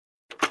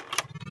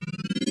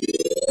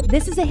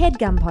This is a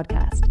HeadGum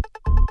podcast.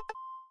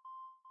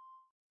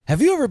 Have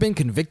you ever been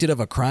convicted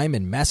of a crime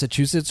in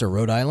Massachusetts or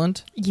Rhode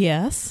Island?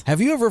 Yes. Have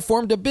you ever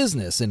formed a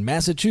business in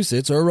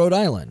Massachusetts or Rhode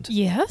Island?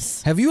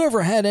 Yes. Have you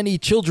ever had any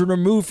children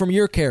removed from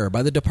your care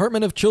by the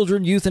Department of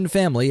Children, Youth, and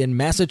Family in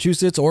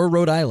Massachusetts or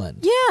Rhode Island?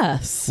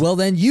 Yes. Well,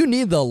 then you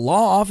need the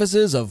law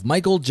offices of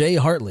Michael J.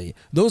 Hartley.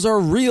 Those are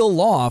real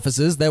law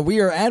offices that we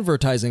are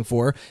advertising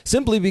for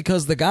simply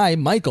because the guy,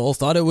 Michael,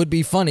 thought it would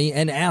be funny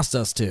and asked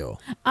us to.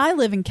 I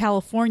live in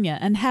California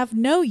and have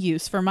no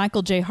use for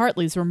Michael J.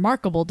 Hartley's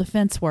remarkable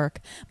defense work.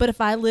 But if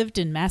I lived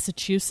in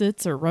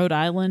Massachusetts or Rhode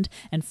Island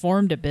and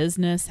formed a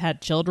business, had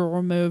children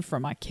removed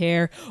from my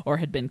care, or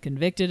had been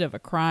convicted of a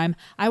crime,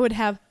 I would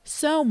have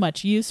so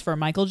much use for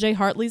Michael J.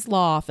 Hartley's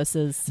law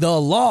offices. The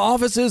law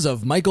offices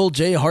of Michael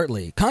J.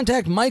 Hartley.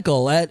 Contact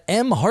Michael at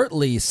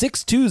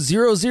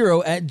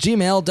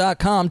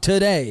mhartley6200@gmail.com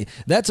today.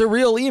 That's a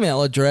real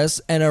email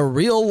address and a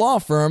real law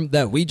firm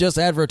that we just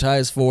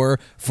advertised for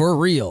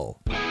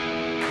real.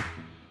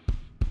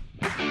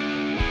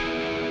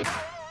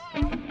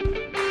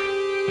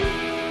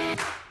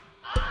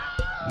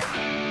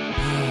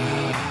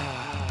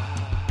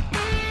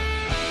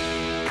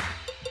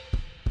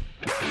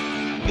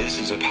 This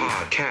is a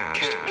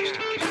podcast.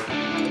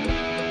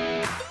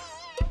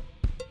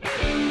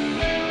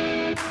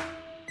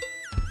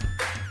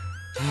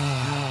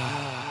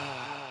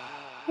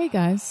 Hey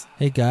guys.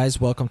 Hey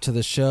guys, welcome to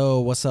the show.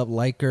 What's up,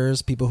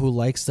 likers? People who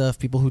like stuff,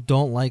 people who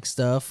don't like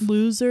stuff.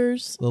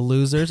 Losers. The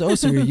losers. Oh,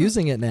 so you're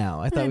using it now.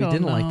 I thought we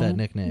didn't like that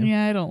nickname.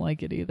 Yeah, I don't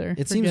like it either.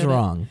 It seems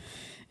wrong.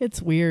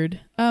 It's weird.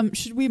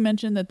 Should we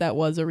mention that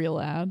was a real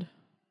ad?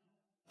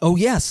 Oh,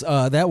 yes.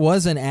 That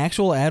was an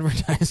actual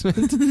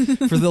advertisement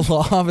for the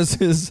law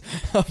offices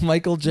of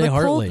Michael J.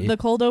 Hartley. The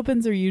cold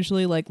opens are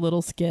usually like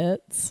little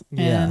skits.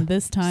 Yeah. And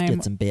this time...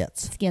 Skits and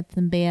bits.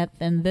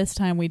 And this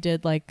time we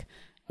did like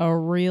a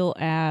real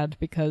ad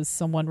because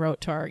someone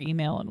wrote to our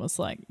email and was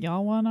like,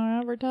 y'all want to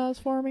advertise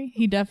for me?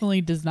 He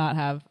definitely does not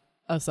have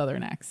a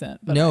southern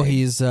accent. But No,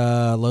 he's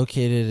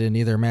located in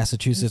either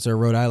Massachusetts or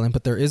Rhode Island,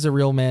 but there is a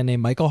real man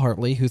named Michael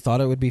Hartley who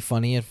thought it would be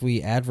funny if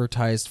we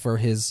advertised for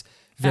his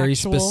very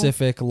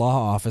specific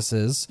law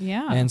offices.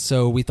 Yeah. And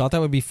so we thought that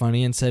would be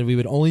funny and said we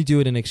would only do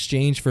it in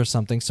exchange for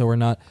something, so we're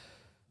not...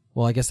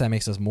 Well, I guess that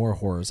makes us more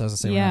whores. I was going to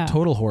say we're not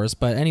total whores,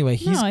 but anyway,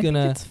 he's I going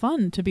to... think it's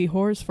fun to be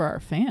whores for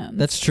our fans.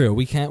 That's true.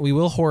 We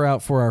will whore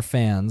out for our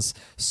fans.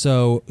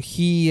 So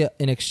he,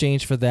 in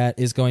exchange for that,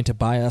 is going to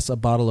buy us a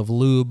bottle of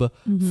lube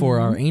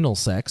for our anal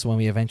sex when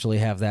we eventually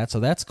have that.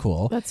 So that's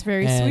cool. That's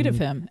very sweet of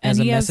him. As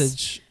And a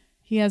message...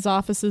 He has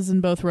offices in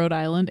both Rhode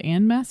Island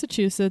and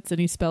Massachusetts, and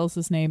he spells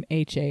his name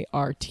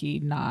H-A-R-T,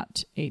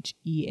 not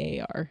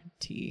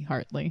H-E-A-R-T,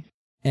 Hartley.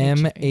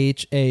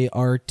 MHARTLEY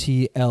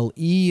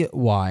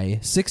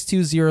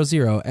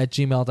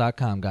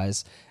 6200@gmail.com,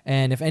 guys.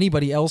 And if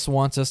anybody else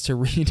wants us to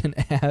read an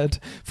ad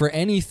for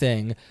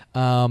anything,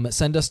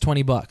 send us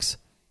 $20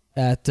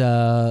 at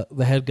the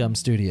HeadGum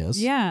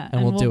Studios. Yeah.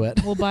 And we'll do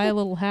it. We'll buy a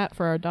little hat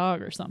for our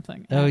dog or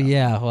something. Oh,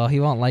 yeah. Well, he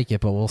won't like it,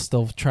 but we'll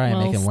still try and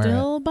make him wear it. We'll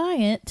still buy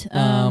it.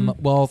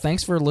 Well,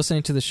 thanks for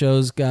listening to the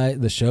shows,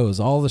 guys.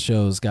 All the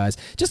shows, guys.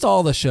 Just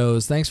all the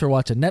shows. Thanks for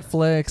watching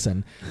Netflix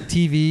and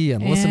TV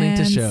and listening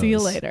to shows. See you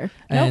later.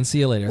 And see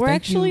you later. We're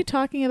actually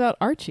talking about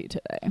Archie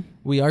today.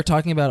 We are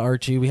talking about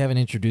Archie. We haven't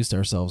introduced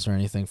ourselves or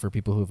anything for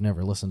people who've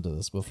never listened to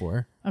this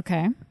before.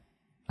 Okay.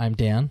 I'm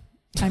Dan.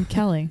 I'm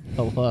Kelly.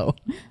 Hello.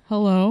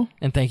 Hello.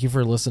 And thank you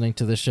for listening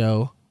to the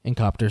show in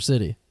Copter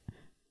City.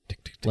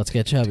 Let's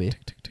get chubby.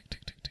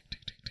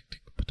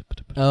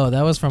 Oh,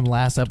 that was from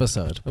last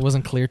episode. It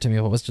wasn't clear to me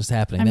what was just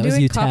happening. That was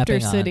you Copter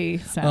tapping City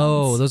on. sounds.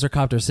 Oh, those are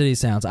Copter City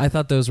sounds. I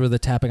thought those were the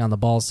tapping on the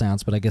balls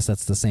sounds, but I guess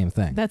that's the same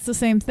thing. That's the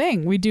same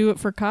thing. We do it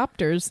for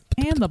copters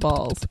and the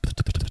balls.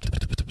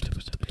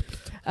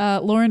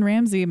 Lauren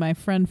Ramsey, my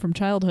friend from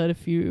childhood,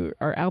 if you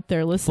are out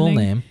there listening,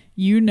 Full name.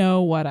 You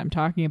know what I'm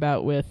talking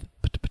about with.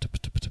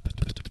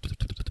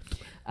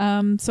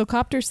 So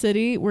Copter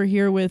City, we're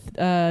here with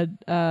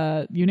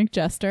Eunuch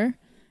Jester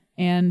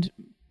and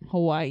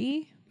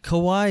Hawaii.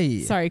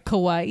 Kawaii. Sorry,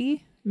 Kauai,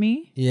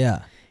 me.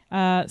 Yeah.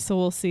 So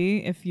we'll see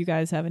if you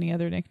guys have any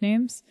other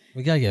nicknames.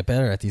 We got to get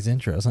better at these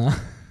intros, huh?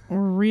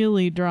 We're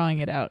really drawing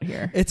it out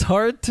here. It's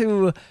hard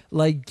to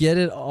get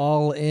it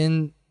all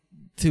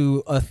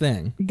into a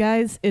thing.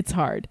 Guys, it's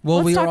hard.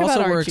 Well, Let's talk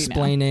about we're Archie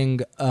explaining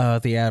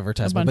the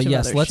advertisement. But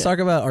yes, let's talk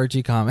about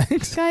Archie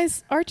Comics.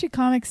 Guys, Archie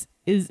Comics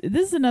this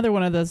is another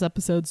one of those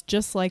episodes,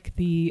 just like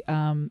the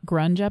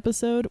grunge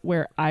episode,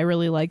 where I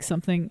really like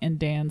something and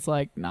Dan's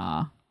like,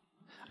 nah.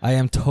 I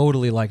am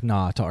totally like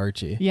nah to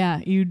Archie. Yeah,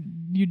 you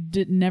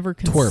never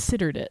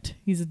considered it.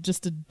 He's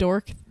just a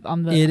dork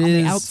on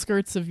the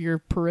outskirts of your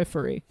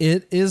periphery.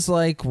 It is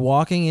like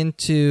walking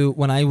into,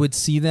 when I would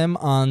see them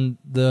on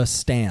the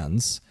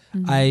stands,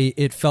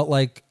 it felt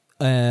like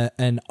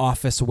an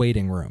office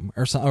waiting room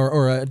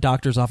or a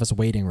doctor's office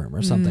waiting room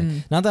or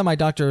something. Not that my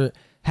doctor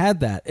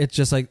had that. It's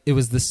just like it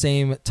was the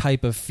same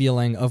type of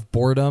feeling of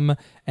boredom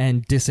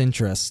and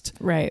disinterest,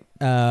 right?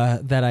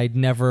 That I'd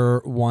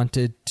never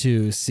wanted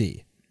to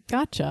see.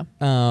 Gotcha.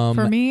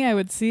 For me, I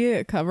would see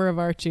a cover of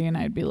Archie and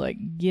I'd be like,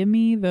 give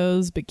me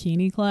those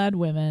bikini-clad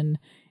women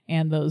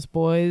and those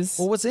boys.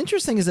 Well, what's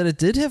interesting is that it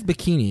did have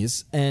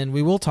bikinis, and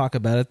we will talk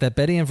about it, that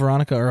Betty and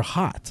Veronica are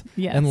hot.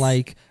 Yes. And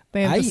like...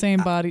 They have the same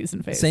bodies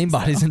and faces. Same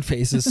bodies and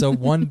faces. So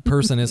one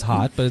person is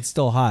hot, but it's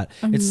still hot.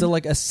 It's still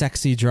like a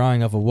sexy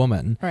drawing of a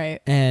woman.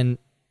 Right. And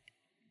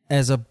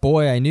as a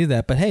boy, I knew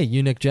that. But hey,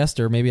 Eunuch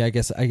Jester, maybe I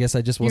guess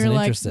I just wasn't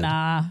interested.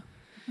 Nah.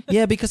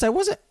 Yeah, because I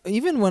wasn't,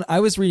 even when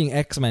I was reading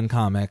X-Men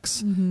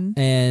comics and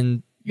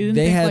You didn't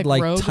they think, had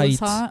like Rogue tight. was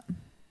hot?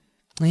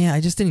 Yeah,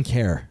 I just didn't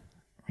care.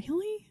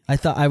 Really? I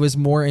thought I was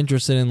more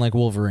interested in like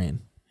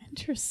Wolverine.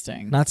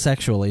 Interesting. Not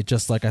sexually,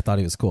 just like I thought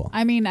he was cool.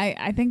 I mean,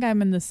 I think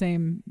I'm in the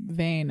same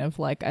vein of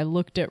like, I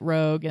looked at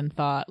Rogue and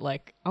thought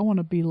like, I want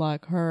to be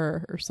like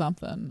her or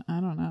something. I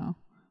don't know.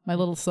 My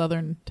little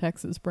Southern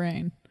Texas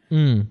brain.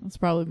 That's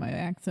probably my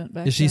accent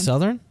back Is she then.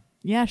 Southern?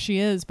 Yeah, she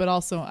is, but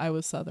also I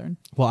was Southern.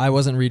 Well, I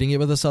wasn't reading it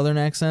with a Southern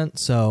accent,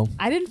 so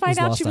I didn't find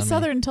out she was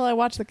Southern until I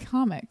watched the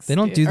comics. they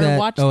don't do or that.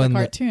 watched Oh, the and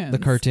cartoons. the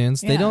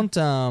cartoons. Yeah.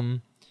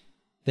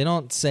 They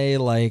don't say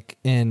like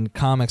in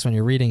comics when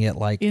you're reading it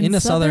like in a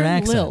Southern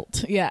accent.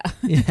 Lilt. Yeah.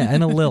 Yeah,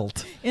 in a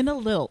lilt. In a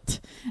lilt.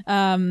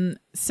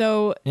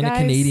 So In guys,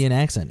 a Canadian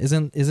accent.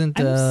 Isn't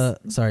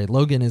sorry,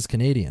 Logan is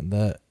Canadian.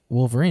 The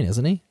Wolverine,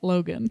 isn't he?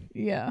 Logan.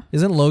 Yeah.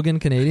 Isn't Logan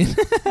Canadian?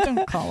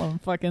 Don't call him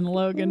fucking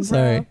Logan,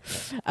 bro.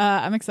 Sorry.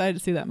 I'm excited to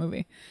see that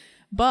movie.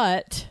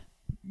 But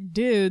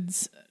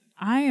dudes,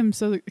 I am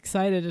so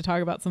excited to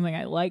talk about something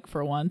I like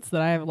for once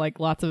that I have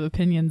like lots of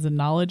opinions and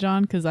knowledge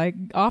on, because I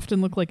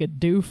often look like a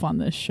doof on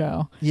this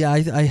show. Yeah,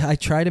 I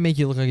try to make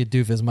you look like a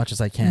doof as much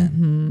as I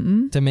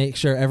can to make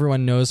sure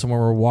everyone knows when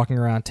we're walking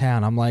around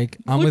town. I'm like,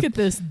 Look at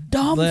this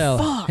dumb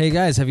fuck. Hey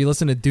guys, have you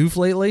listened to Doof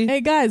lately?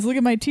 Hey guys, look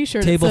at my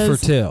t-shirt. Table it says,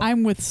 for two.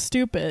 I'm with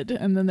stupid,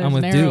 and then there's I'm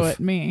an with arrow doof. at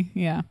me.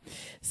 Yeah.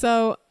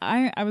 So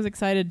I was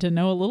excited to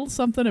know a little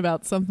something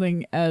about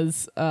something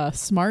as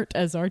smart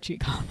as Archie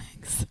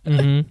comics.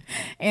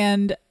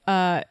 And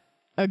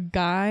a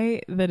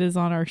guy that is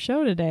on our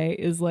show today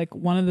is like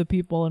one of the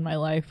people in my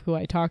life who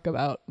I talk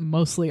about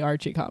mostly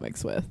Archie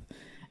comics with.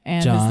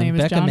 And his name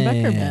is John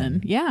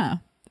Beckerman. Yeah.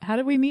 How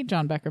did we meet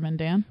John Beckerman,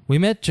 Dan? We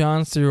met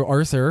John through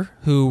Arthur,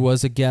 who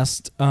was a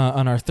guest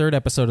on our third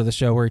episode of the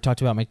show where he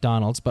talked about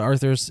McDonald's. But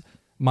Arthur's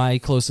my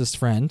closest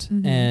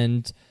friend,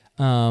 and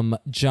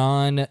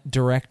John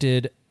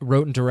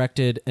wrote and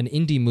directed an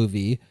indie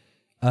movie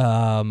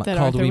called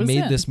Arthur We was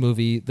Made in. This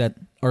Movie that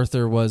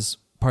Arthur was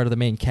part of the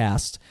main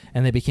cast,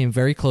 and they became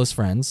very close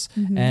friends.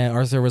 And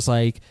Arthur was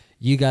like,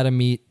 you got to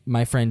meet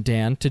my friend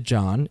Dan to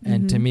John,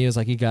 and to me it was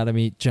like, you got to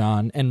meet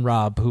John and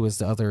Rob, who was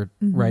the other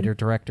writer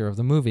director of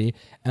the movie,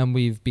 and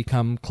we've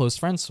become close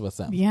friends with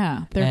them.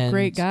 Yeah, they're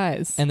great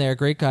guys. And they're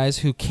great guys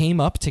who came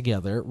up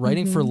together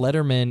writing for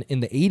Letterman in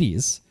the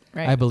 80s.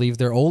 Right. I believe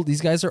they're old.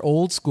 These guys are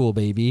old school,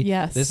 baby.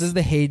 Yes. This is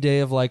the heyday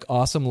of like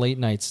awesome late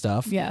night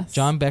stuff. Yes.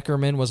 John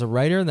Beckerman was a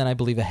writer, and then I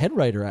believe a head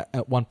writer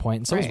at one point,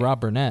 and so was Right.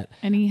 Rob Burnett.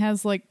 And he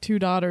has like two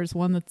daughters,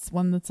 one that's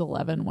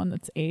 11, one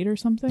that's 8 or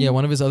something. Yeah,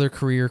 one of his other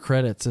career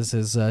credits is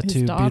his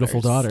two beautiful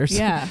daughters.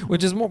 Yeah.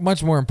 Which is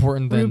much more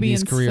important than Ruby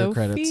these and career Sophie.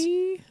 credits.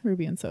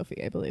 Ruby and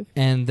Sophie, I believe.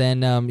 And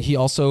then he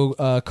also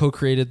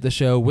co-created the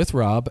show with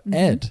Rob,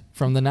 Ed,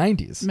 from the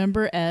 90s.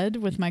 Remember Ed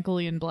with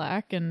Michael Ian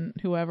Black and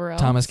whoever else?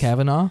 Thomas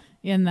Cavanaugh.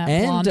 And that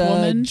And blonde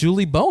woman.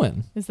 Julie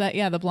Bowen Is that,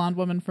 the blonde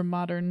woman from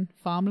Modern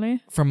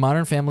Family? from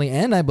Modern Family,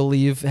 and I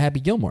believe Happy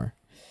Gilmore.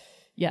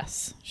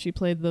 Yes. She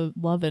played the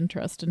love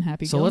interest in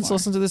Happy So Gilmore. let's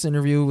listen to this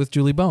interview with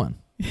Julie Bowen.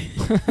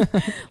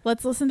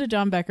 Let's listen to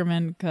John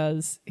Beckerman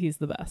because he's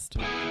the best.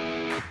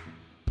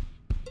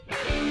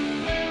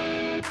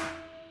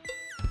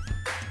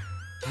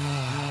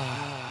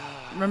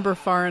 Remember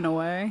Far and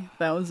Away?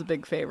 That was a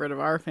big favorite of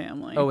our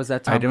family. was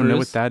that I don't know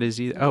what that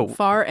is either. Oh,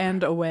 Far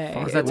and Away.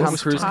 Was that It Tom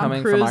was Cruise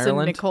coming from Cruise Ireland?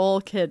 and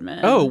Nicole Kidman.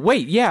 oh,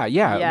 wait, yeah,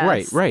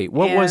 Yes. right.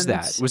 What was And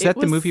that? Was it that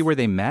the was- movie where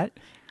they met?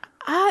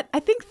 I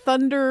think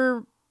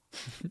Thunder.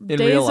 In Days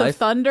real of life.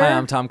 Thunder? Hi,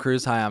 I'm Tom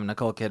Cruise. Hi, I'm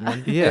Nicole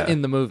Kidman. Yeah.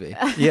 In the movie.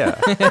 Yeah,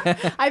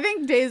 I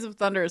think Days of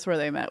Thunder is where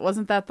they met.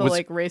 Wasn't that the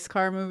Was- race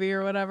car movie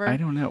or whatever? I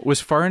don't know.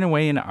 Was Far and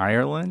Away in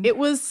Ireland? It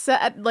was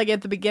set like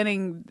at the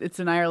beginning.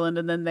 It's in Ireland,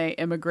 and then they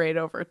immigrate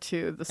over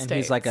to the And States.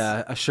 he's like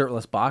a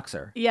shirtless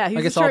boxer. Yeah, he's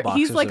I guess a all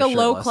he's boxers like are a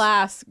low shirtless.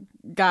 class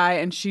guy,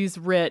 and she's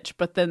rich.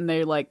 But then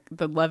they like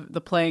the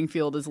playing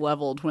field is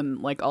leveled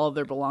when like all of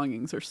their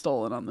belongings are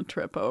stolen on the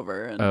trip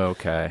over. And,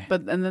 Okay.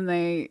 and then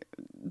they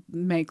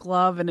make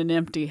love in an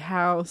empty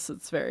house.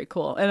 It's very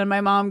cool. And then my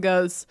mom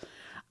goes,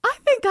 I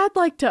think I'd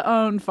like to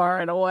own Far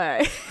and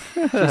Away.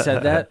 She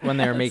said that when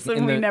they were making So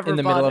in we the never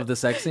middle bought of it. the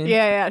sex scene.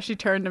 Yeah. She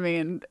turned to me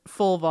in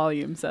full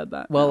volume, said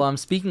that. Well,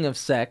 speaking of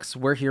sex,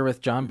 we're here with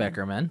John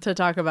Beckerman. to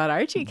talk about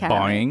Archie Cat.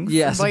 Boing.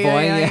 Yes, Boing,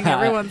 boing, yeah.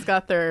 Everyone's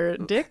got their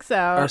dicks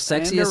out. Our and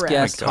sexiest erect.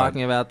 guest Oh my God.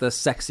 talking about the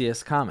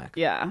sexiest comic.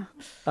 Yeah.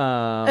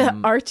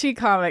 Um, Archie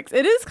Comics.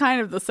 It is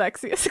kind of the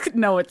sexiest.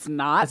 No, it's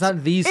not. it's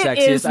not the It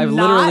sexiest. is I've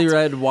literally not.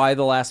 read Why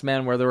the Last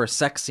Man, where there were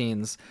sex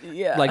scenes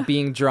Yeah. like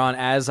being drawn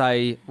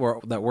that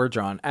were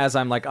drawn as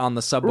I'm like on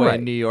the subway Right.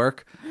 in New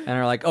York and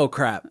are like, oh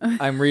crap,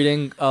 I'm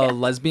reading a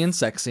lesbian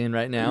sex scene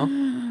right now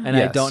and I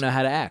Yes. don't know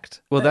how to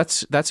act. Well,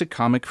 that's a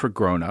comic for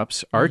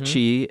grown-ups.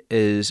 Archie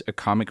is a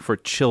comic for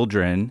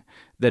children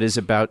that is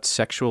about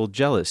sexual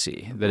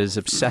jealousy, that is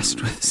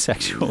obsessed with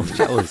sexual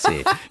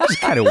jealousy. It's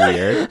kind of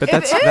weird, but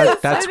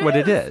that's what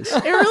it is.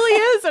 It really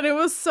is, and it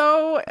was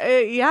so.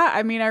 Yeah,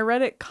 I mean, I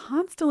read it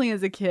constantly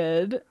as a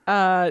kid.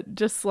 I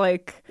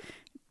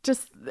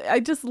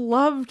just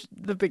loved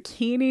the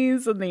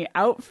bikinis and the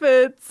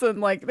outfits, and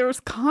like there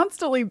was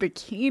constantly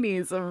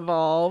bikinis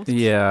involved.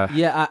 Yeah.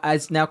 Yeah,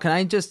 now can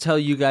I just tell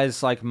you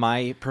guys like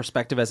my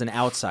perspective as an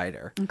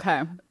outsider?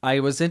 Okay.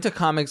 I was into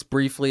comics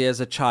briefly as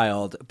a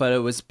child, but it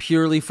was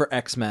purely for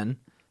X-Men.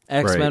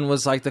 X-Men Right.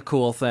 was like the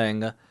cool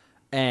thing.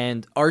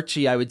 And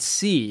Archie, I would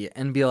see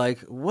and be like,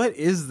 what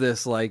is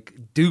this, like,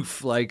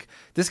 doof? Like,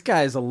 this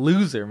guy is a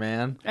loser,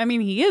 man. I mean,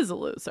 he is a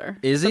loser.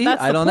 Is But he?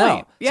 that's I the don't point.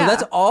 know. Yeah. So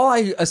that's all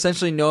I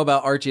essentially know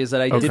about Archie is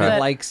that I Okay. didn't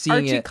That like seeing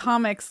Archie it.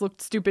 comics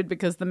looked stupid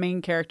because the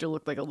main character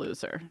looked like a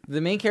loser.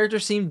 The main character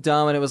seemed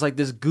dumb, and it was like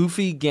this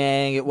goofy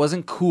gang. It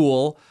wasn't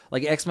cool.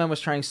 Like, X-Men was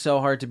trying so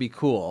hard to be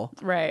cool.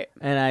 Right.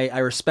 And I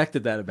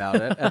respected that about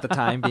it at the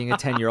time, being a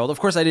 10-year-old. Of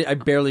course, I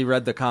barely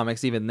read the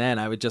comics even then.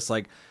 I would just,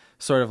 like,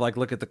 sort of, like,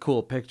 look at the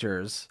cool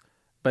pictures,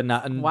 but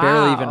barely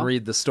Wow. even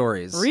read the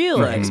stories Really?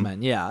 for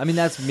X-Men. Yeah. I mean,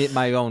 that's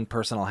my own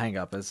personal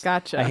hang-up. Is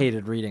Gotcha. I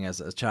hated reading as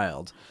a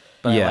child,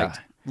 but Yeah. I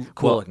liked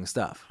cool-looking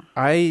stuff.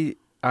 I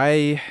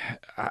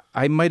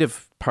might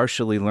have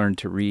partially learned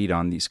to read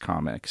on these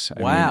comics.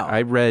 Wow.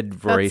 I read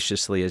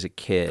voraciously as a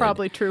kid.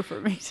 Probably true for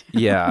me too.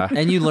 Yeah.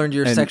 And you learned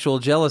your sexual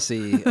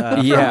jealousy.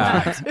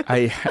 Yeah,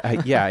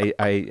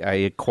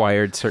 I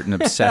acquired certain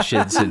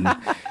obsessions and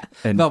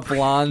About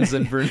blondes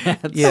and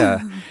brunettes. yeah,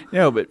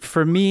 no, but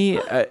for me,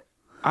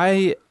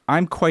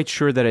 I'm quite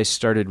sure that I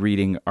started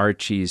reading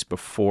Archies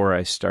before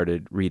I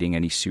started reading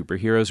any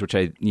superheroes, which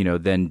I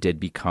then did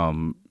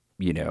become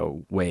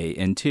way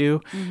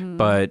into.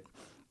 But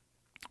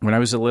when I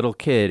was a little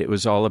kid, it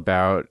was all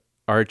about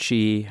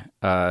Archie,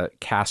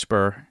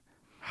 Casper,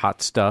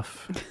 Hot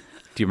Stuff.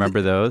 Do you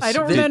remember those? I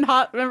don't Did-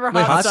 remember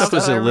Wait, Hot Hot Stuff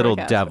was I a remember little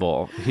Casper.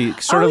 devil. He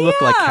sort of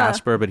looked like yeah.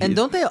 Casper, but And he's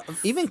don't they,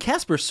 even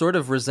Casper sort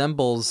of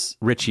resembles,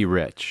 Richie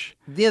Rich.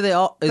 yeah, they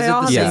all, is They it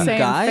all the have same the same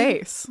guy?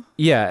 face.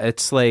 Yeah,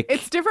 it's like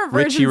It's different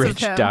Richie versions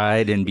Rich of him.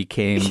 died and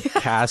became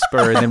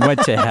Casper, and then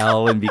went to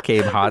hell and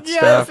became Hot Yes,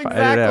 Stuff. I don't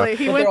know. exactly.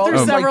 He But went they're all through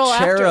just several like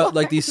cherub, after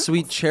like these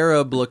sweet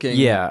cherub looking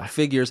Yeah.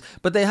 figures,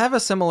 but they have a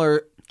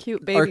similar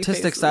cute baby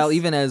artistic faces. style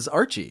even as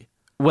Archie.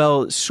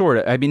 Well, sort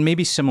of. I mean,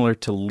 maybe similar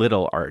to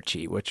Little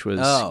Archie, which was,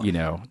 Oh. the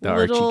Little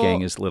Archie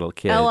gang is little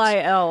kids. Lil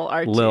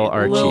Archie. Lil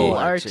Archie. Lil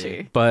Archie.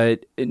 Archie.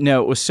 But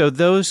no, so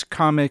those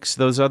comics,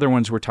 those other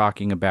ones we're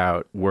talking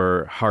about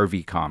were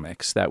Harvey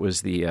Comics. That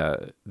was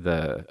the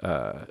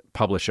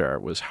publisher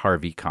was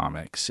Harvey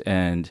Comics,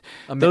 and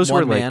those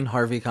one were man,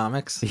 Harvey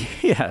Comics.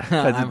 like, yeah,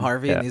 I'm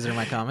Harvey, yeah. and these are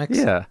my comics.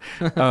 Yeah.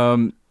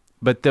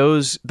 But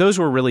those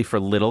were really for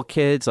little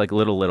kids, like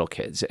little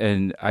kids.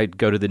 And I'd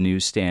go to the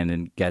newsstand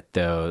and get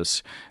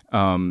those.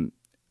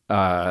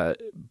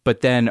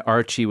 But then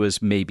Archie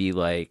was maybe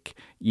like,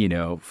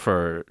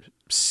 for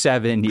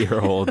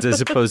 7-year-olds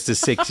as opposed to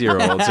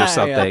 6-year-olds or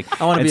something.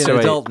 I wanna And be an so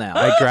adult now.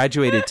 I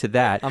graduated to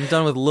that. I'm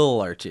done with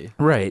Lil Archie.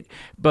 Right.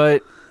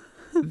 But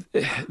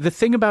the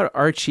thing about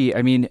Archie,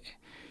 I mean,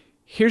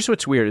 here's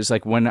what's weird is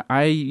like when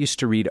I used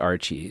to read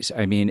Archies,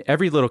 I mean,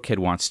 every little kid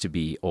wants to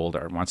be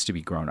older, wants to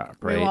be grown up,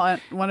 right?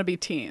 We want to be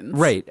teens.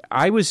 Right.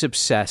 I was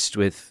obsessed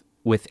with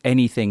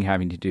anything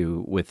having to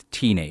do with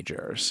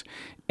teenagers.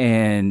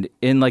 And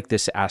in like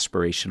this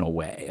aspirational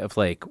way of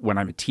like, when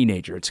I'm a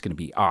teenager, it's going to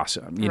be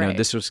awesome. Right.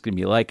 This was going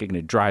to be like, I'm going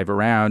to drive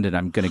around and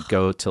I'm going to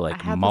go to I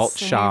like had the malt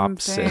same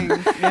shops. thing.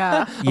 And,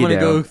 Yeah. I'm going to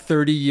go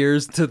 30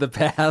 years to the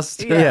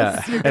past.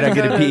 Yes, yeah. you're And I'm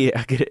gonna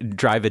going to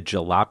drive a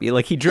jalopy.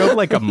 Like he drove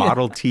like a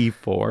Model T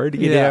Ford,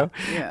 you Yeah. know?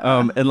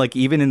 Yeah. And like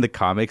even in the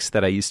comics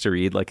that I used to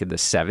read, like in the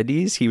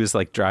 70s, he was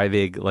like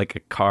driving like a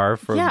car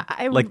from Yeah,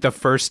 like the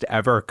first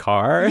ever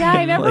car. Yeah, I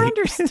And, never like,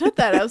 understood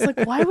that. I was like,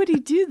 why would he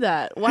do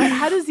that? Why?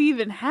 How does he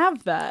even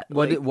have that?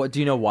 What do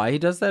you know why he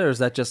does that, or is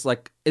that just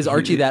like, is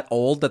Archie that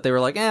old that they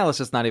were like, let's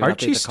just not even update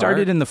Archie the car?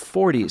 started in the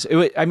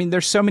 40s. I mean,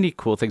 there's so many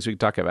cool things we can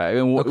talk about.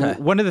 I mean, Okay.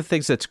 one of the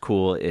things that's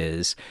cool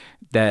is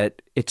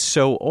that it's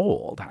so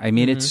old. I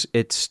mean,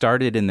 it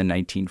started in the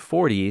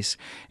 1940s,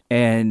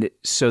 and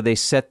so they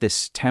set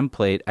this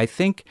template. I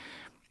think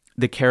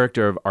the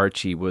character of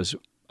Archie was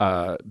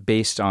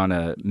based on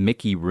a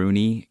Mickey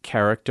Rooney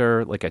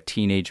character, like a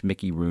teenage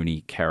Mickey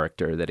Rooney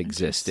character that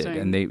existed,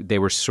 and they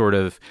were sort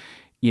of,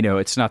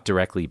 it's not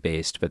directly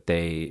based, but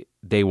they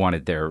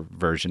wanted their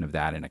version of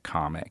that in a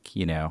comic,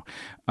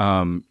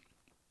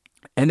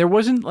 and there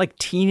wasn't like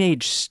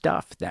teenage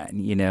stuff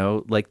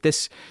then, like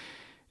this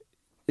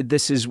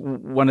is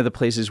one of the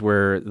places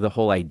where the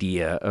whole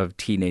idea of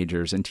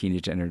teenagers and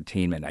teenage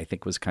entertainment, I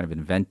think, was kind of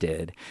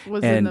invented.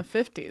 Was And- in the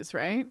 50s,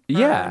 right?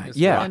 Yeah, Just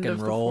yeah. rock End and of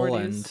the roll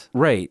 40s. and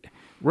Right.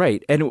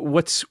 Right. And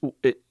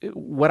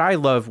what I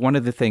love, one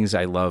of the things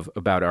I love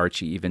about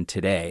Archie even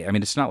today, I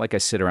mean, it's not like I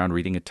sit around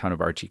reading a ton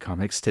of Archie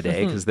comics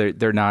today because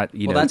they're not,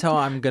 you know. Well, that's how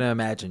I'm going to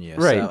imagine you.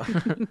 Right.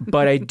 So.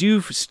 But I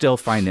do still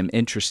find them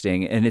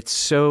interesting. And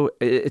it's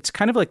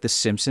kind of like The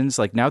Simpsons.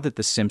 Like now that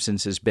The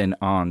Simpsons has been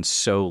on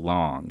so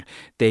long,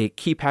 they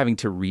keep having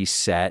to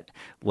reset.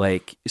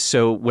 Like,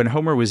 so when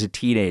Homer was a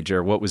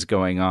teenager, what was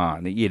going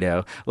on? You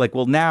know, like,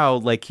 well, now,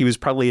 like, he was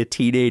probably a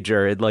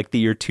teenager in like the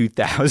year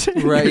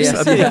 2000. Right. Or Yes.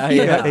 something. Yeah.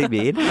 You know what I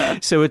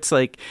mean? So it's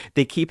like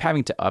they keep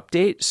having to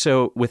update.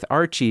 So with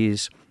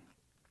Archie's,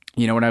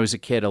 you know, when I was a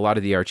kid, a lot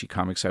of the Archie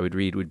comics I would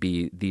read would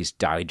be these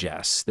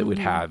digests that would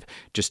have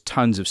just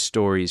tons of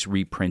stories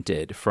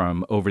reprinted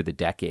from over the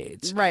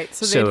decades. Right.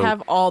 So they'd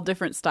have all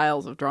different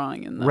styles of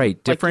drawing in them. Right.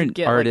 Like Different you'd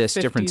get, artists,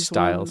 like, different 50s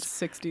styles. ones,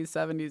 60s,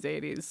 70s,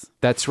 80s.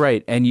 That's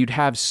right. And you'd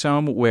have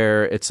some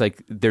where it's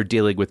like they're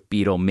dealing with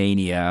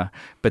Beatlemania,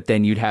 but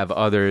then you'd have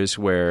others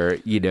where,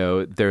 you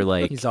know, they're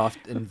like... He's off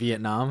in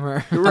Vietnam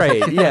or...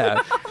 Right,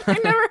 yeah. I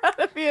never had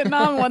a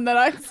Vietnam one that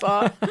I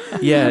saw.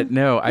 Yeah,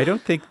 no, I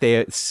don't think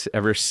they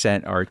ever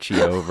sent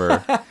Archie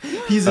over.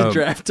 He's a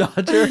draft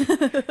dodger.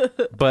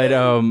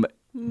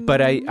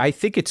 But I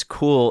think it's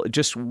cool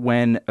just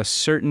when a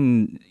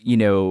certain, you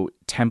know,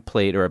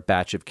 template or a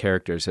batch of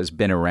characters has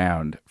been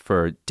around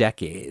for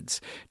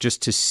decades,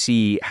 just to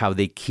see how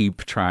they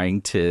keep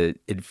trying to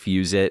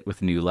infuse it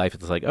with new life.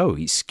 It's like, oh,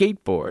 he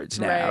skateboards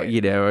now, Right.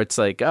 you know, or it's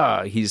like,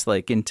 oh, he's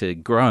like into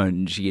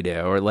grunge, you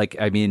know, or like,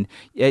 I mean,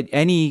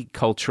 any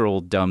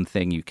cultural dumb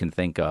thing you can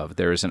think of,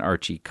 there is an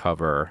Archie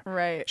cover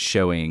Right.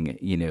 showing,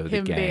 you know, the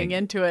Him gang. being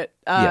into it.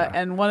 Yeah.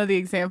 And one of the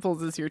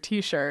examples is your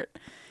T-shirt.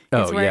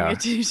 Oh, He's wearing yeah. a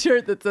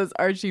T-shirt that says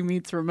Archie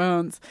meets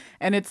Ramones,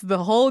 and it's the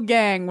whole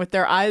gang with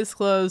their eyes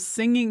closed,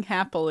 singing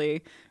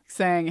happily,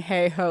 saying,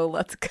 "Hey ho,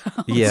 let's go."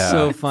 Yeah.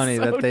 So funny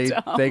So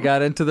that dumb. they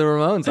got into the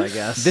Ramones, I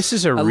guess. This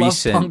is a I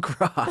recent love punk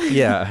rock.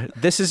 Yeah,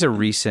 this is a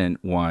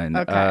recent one.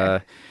 Okay.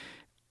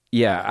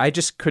 Yeah, I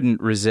just couldn't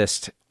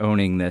resist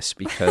owning this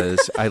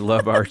because I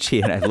love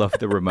Archie and I love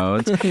the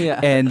Ramones. Yeah.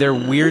 And they're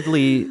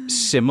weirdly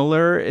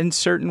similar in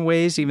certain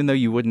ways, even though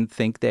you wouldn't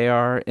think they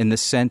are, in the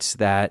sense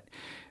that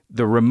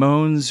the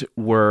Ramones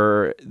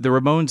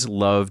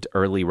loved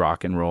early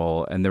rock and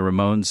roll, and the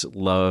Ramones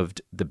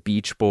loved the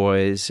Beach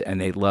Boys,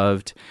 and they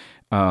loved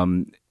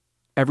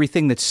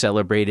everything that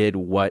celebrated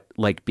what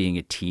like being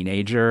a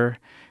teenager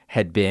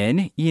had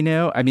been, you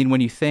know? I mean,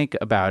 when you think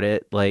about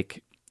it,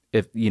 like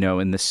if, you know,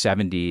 in the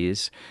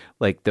 70s,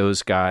 like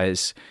those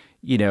guys,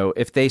 you know,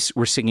 if they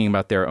were singing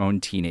about their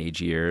own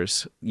teenage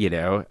years, you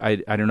know, I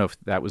don't know if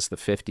that was the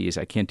 50s.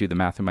 I can't do the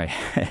math in my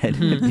head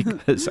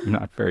because I'm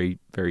not very,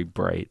 very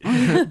bright.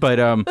 But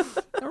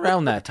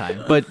Around that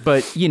time.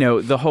 but you know,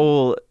 the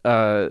whole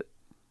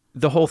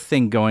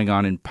thing going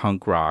on in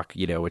punk rock,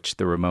 you know, which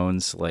the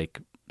Ramones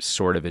like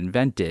sort of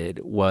invented,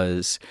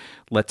 was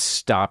let's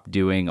stop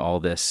doing all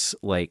this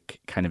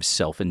like kind of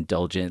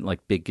self-indulgent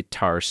like big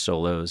guitar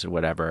solos or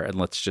whatever, and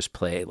let's just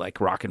play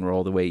like rock and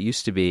roll the way it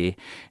used to be.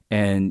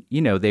 And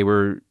you know, they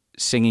were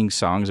singing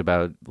songs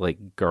about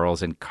like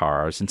girls and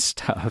cars and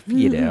stuff,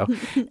 you know.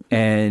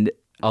 And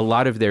a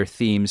lot of their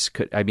themes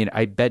could, I mean,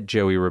 I bet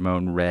Joey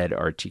Ramone read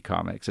Archie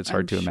comics. It's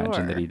hard I'm to imagine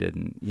sure. that he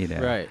didn't, you know.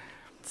 Right.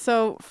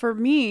 So for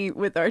me,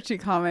 with Archie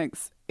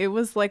comics, it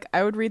was like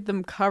I would read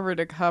them cover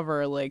to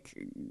cover, like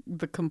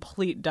the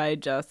complete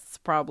digests,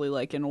 probably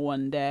like in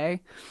one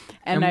day.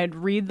 And I'd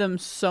read them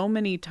so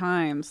many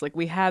times. Like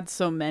we had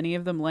so many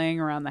of them laying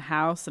around the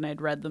house, and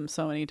I'd read them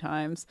so many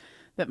times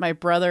that my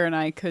brother and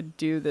I could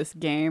do this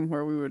game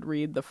where we would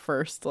read the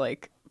first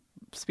like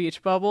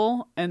speech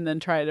bubble and then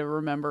try to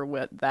remember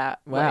what that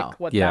Wow. like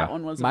what Yeah. that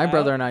one was My about.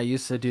 brother and I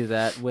used to do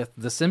that with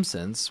The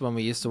Simpsons when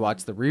we used to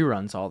watch the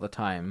reruns all the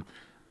time,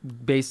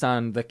 based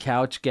on the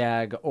couch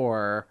gag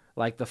or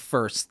like the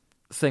first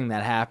thing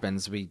that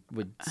happens. We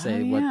would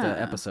say what yeah.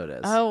 the episode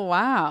is. Oh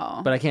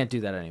wow. But I can't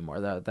do that anymore.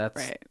 That's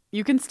Right.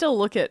 You can still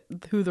look at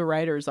who the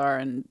writers are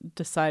and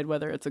decide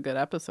whether it's a good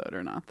episode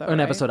or not, though. an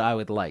right? episode I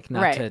would like,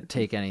 not Right. to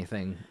take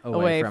anything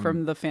away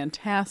from the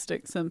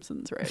fantastic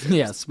Simpsons writers.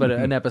 Yes, but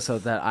an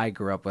episode that I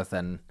grew up with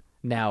and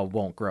now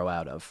won't grow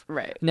out of.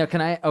 Right. Now,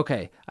 I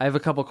have a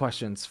couple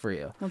questions for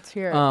you. Let's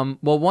hear it.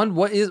 Well, one,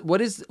 what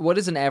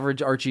is an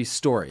average Archie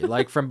story?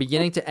 Like from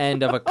beginning to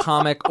end of a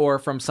comic or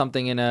from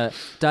something in a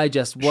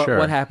digest, Sure.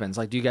 what happens?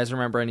 Like, do you guys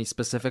remember any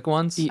specific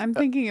ones? I'm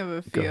thinking of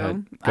a few.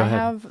 ahead. Go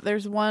ahead.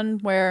 There's one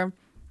where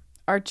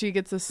Archie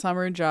gets a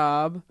summer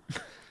job.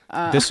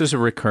 This was a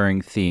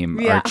recurring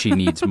theme. Yeah. Archie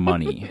needs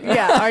money.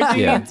 Yeah,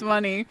 Archie Yeah. needs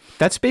money.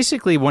 That's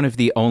basically one of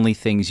the only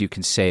things you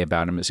can say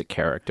about him as a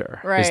character,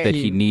 is Right. that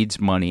he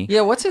needs money.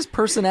 Yeah, what's his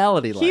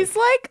personality like? He's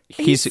like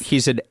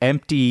He's an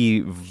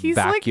empty, like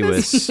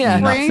vacuous this yeah,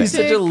 nothing. he's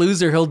such a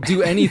loser. He'll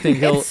do anything.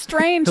 It's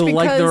strange He'll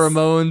like the because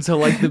Ramones. He'll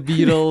like the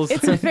Beatles.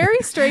 it's a very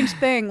strange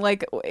thing.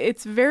 Like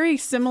it's very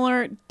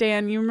similar.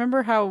 Dan, you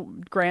remember how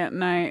Grant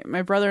and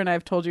my brother and I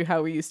have told you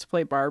how we used to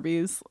play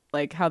Barbies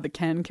like how the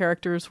Ken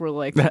characters were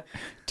like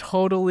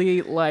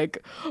totally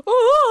like,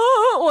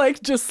 oh,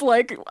 like just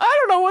like I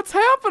don't know what's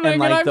happening, and,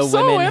 like, I'm the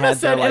so women had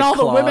innocent, their, like, and all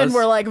the women claws.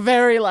 were like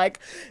very like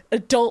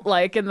adult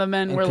like, and the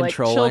men And were like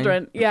controlling.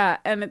 children. Yeah,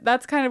 and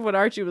that's kind of what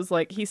Archie was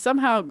like. He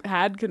somehow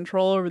had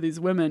control over these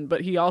women,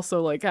 but he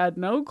also like had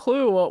no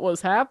clue what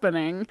was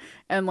happening,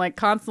 and like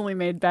constantly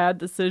made bad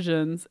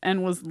decisions,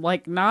 and was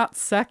like not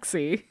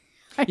sexy.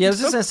 Yeah, I was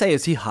just gonna say,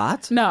 is he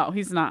hot? No,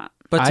 he's not.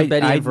 But to Betty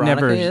and I'd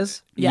Veronica never,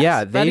 is. Yes,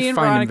 yeah, Betty they and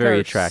find him Veronica very are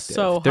attractive.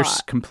 so They're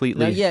hot.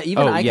 completely. Now, yeah,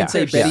 even I can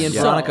say Betty and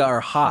so Veronica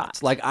are hot.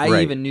 hot. Like I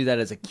Right. even knew that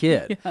as a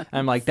kid.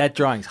 I'm like, that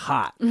drawing's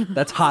hot.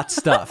 That's hot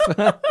stuff.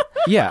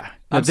 Yeah,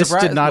 no, I'm this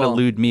surprised- did not well-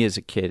 elude me as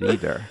a kid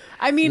either.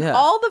 I mean, Yeah.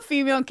 all the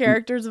female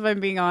characters, if I'm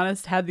being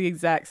honest, had the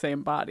exact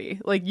same body.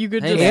 Like you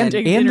could Hey, just man, and the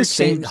interchange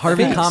same the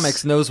Harvey face.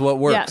 Comics knows what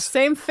works. Yeah,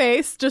 same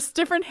face, just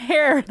different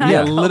hair.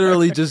 Yeah,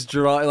 literally just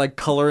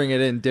coloring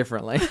it in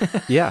differently.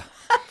 Yeah,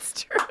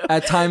 That's true.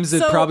 At times it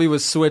So- probably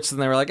was switched,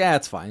 and they were like,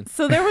 it's fine.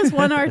 So there was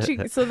one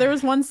Archie. So there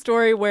was one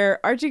story where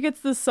Archie gets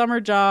this summer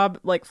job,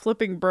 like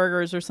flipping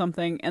burgers or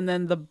something, and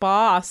then the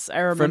boss, I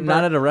remember,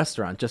 Not at a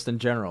restaurant, just in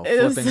general,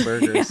 It was- flipping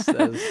burgers.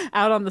 That was-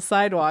 out on the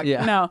sidewalk.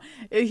 Yeah. No,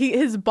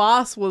 his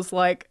boss was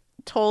like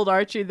told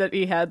Archie that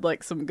he had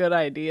like some good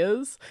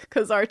ideas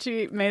because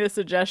Archie made a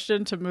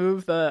suggestion to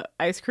move the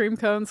ice cream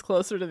cones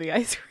closer to the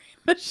ice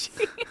cream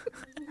machine.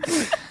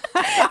 And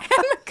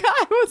the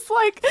guy was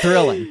like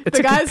Thrilling. it's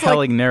the a guy's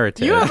compelling like,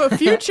 narrative. You have a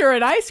future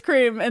in ice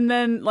cream. And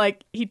then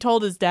like he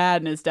told his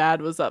dad, and his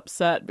dad was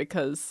upset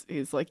because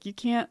he's like, you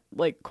can't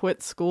like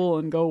quit school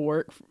and go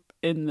work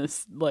in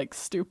this like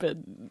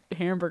stupid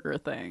hamburger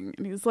thing.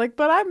 And he's like,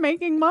 but I'm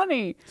making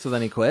money. So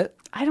then he quit.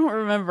 I don't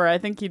remember. I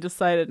think he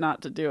decided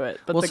not to do it.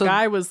 But Well, the so-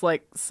 guy was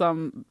like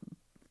some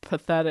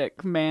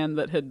pathetic man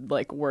that had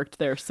like worked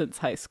there since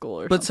high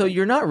school or But so something.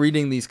 you're not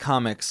reading these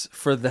comics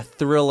for the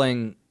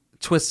thrilling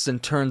twists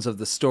and turns of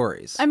the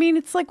stories. I mean,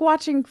 it's like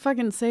watching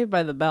fucking Saved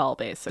by the Bell,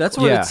 basically. That's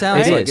what Yeah, it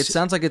sounds it like. is. It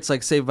sounds like it's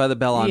like Saved by the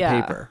Bell on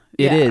Yeah. paper.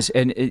 It Yeah. is,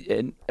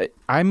 and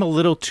I'm a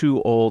little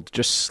too old,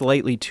 just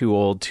slightly too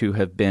old, to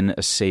have been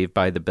a Saved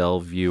by the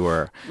Bell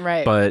viewer.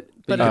 Right. But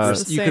But you it's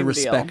could, the you could same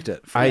respect deal.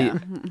 it. I,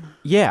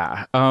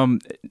 yeah.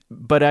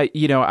 But I,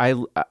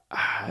 what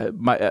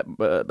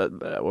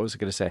was I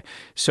going to say?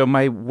 So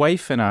my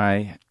wife and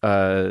I,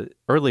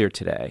 earlier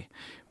today,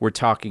 were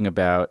talking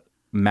about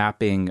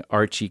mapping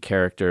Archie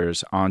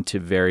characters onto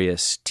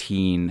various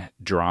teen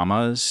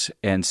dramas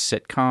and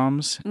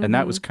sitcoms, and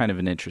that was kind of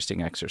an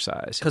interesting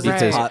exercise Because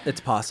Right. it's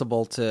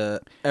possible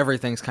to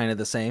everything's kind of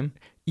the same.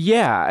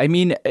 Yeah, I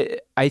mean,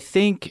 I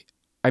think,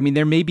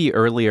 there may be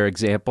earlier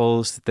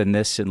examples than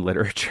this in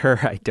literature.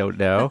 I don't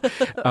know.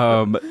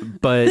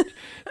 But,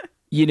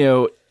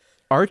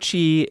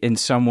 Archie in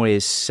some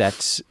ways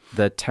sets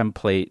the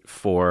template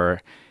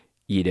for,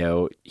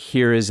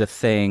 here is a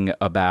thing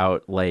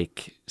about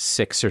like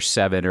 6 or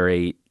 7 or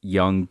 8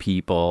 young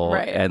people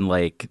Right. and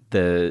like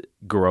the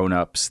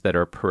grown-ups that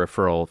are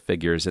peripheral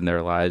figures in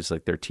their lives,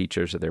 like their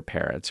teachers or their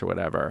parents or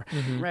whatever.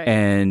 Right.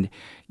 And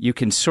you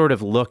can sort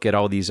of look at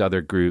all these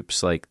other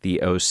groups like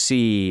the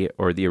OC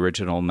or the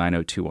original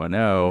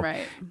 90210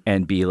 Right.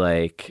 and be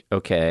like,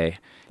 okay,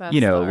 That's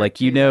the like,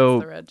 Archie,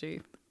 that's the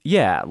Reggie.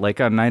 yeah,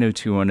 like on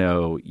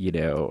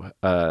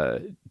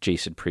 90210,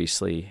 Jason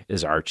Priestley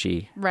is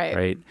Archie. Right.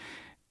 Right.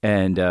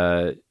 And,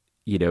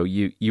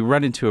 you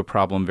run into a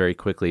problem very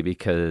quickly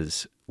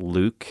because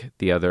Luke,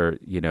 the other,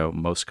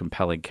 most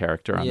compelling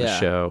character on the Yeah.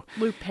 show.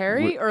 Luke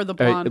Perry or the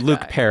blonde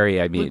Luke guy?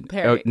 Perry, I mean. Luke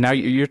Perry. Oh, now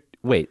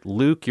wait,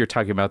 Luke, you're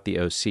talking about the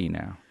OC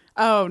now.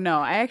 Oh, no.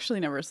 I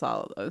actually never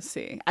saw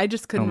OC. I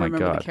just couldn't Oh my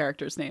remember God. the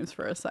characters' names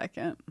for a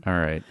second. All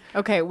right.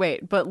 Okay,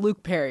 wait. But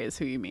Luke Perry is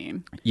who you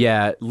mean.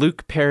 Yeah,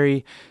 Luke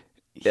Perry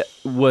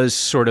was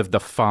sort of the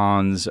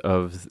Fonz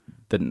of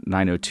the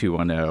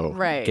 90210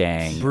 Right.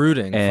 gang.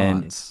 Brooding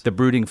and Fonz. the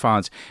brooding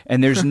Fonz.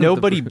 And there's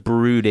nobody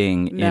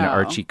brooding in No.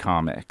 Archie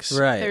comics.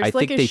 Right. There's I like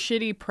think a they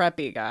shitty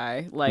preppy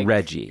guy, like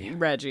Reggie.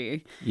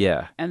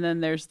 Yeah. And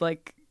then there's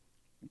like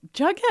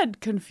Jughead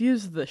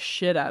confused the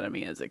shit out of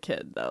me as a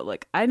kid, though.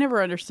 Like, I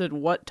never understood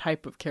what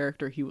type of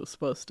character he was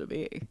supposed to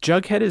be.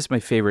 Jughead is my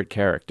favorite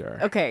character.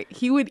 Okay,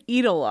 he would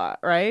eat a lot,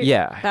 right?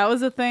 Yeah. That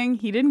was a thing.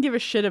 He didn't give a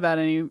shit about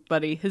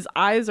anybody. His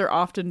eyes are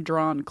often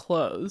drawn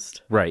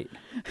closed. Right.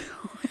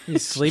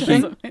 He's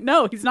sleeping.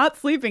 No, he's not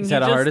sleeping. He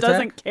had a just heart attack?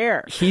 doesn't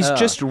care. He's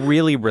just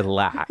really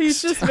relaxed.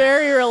 He's just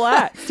very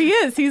relaxed. He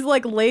is. He's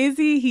like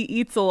lazy. He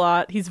eats a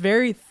lot. He's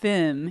very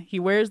thin. He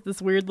wears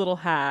this weird little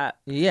hat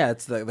Yeah,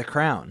 it's the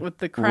crown. with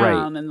the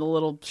crown and the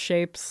little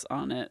shapes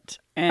on it.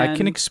 And I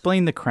can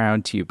explain the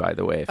crown to you, by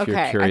the way, if okay,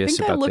 you're curious I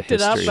think about I looked the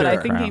it up, history but of I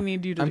the think crown. I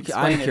need you to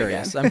explain I'm it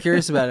curious. again. I'm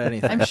curious about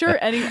anything. I'm sure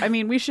I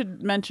mean, we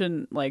should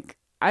mention like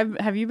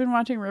have you been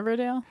watching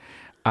Riverdale?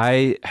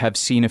 I have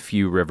seen a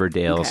few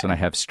Riverdales, Okay. and I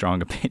have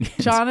strong opinions.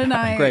 John and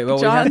I. Great. Well,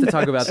 we have to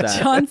talk about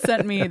that. John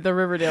sent me the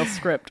Riverdale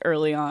script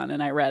early on,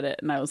 and I read it,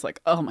 and I was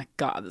like, "Oh my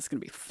god, this is gonna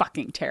be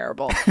fucking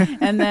terrible."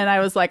 And then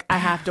I was like, "I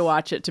have to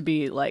watch it to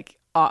be like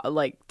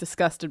like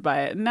disgusted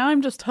by it. And now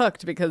I'm just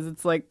hooked because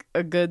it's like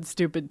a good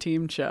stupid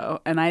team show,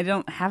 and I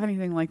don't have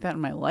anything like that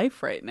in my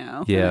life right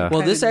now. Yeah.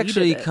 Well, Kinda this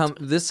actually needed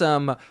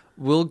it.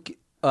 will.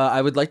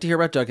 I would like to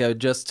hear about Jughead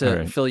just to All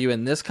right. fill you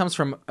in. This comes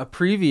from a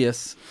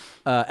previous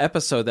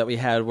episode that we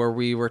had where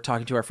we were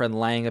talking to our friend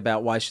Lang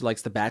about why she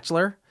likes The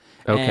Bachelor.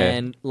 Okay.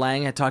 And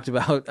Lang had talked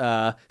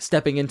about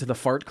stepping into the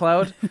fart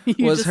cloud.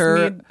 You was just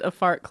her need a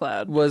fart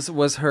cloud.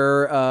 was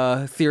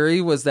her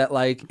theory was that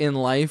like in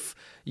life,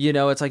 you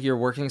know, it's like you're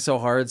working so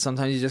hard.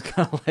 Sometimes you just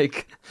kind of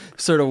like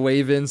sort of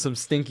wave in some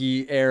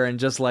stinky air and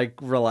just like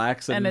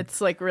relax. And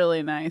it's like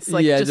really nice,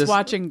 like Yeah, just just-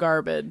 watching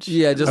garbage.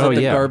 Yeah, just Oh, let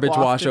the yeah. garbage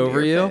Waft wash into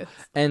over your you. face.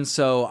 And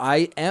so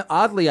I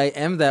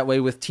am that way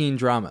with teen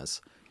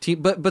dramas.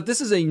 But this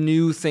is a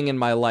new thing in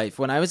my life.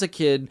 When I was a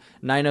kid,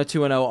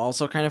 90210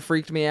 also kind of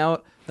freaked me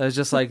out. I was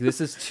just like, this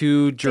is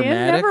too dramatic.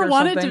 Dan never or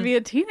wanted something. to be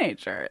a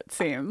teenager, it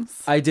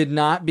seems. I did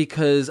not,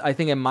 because I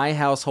think in my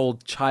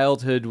household,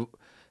 childhood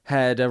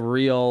had a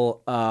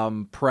real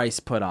price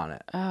put on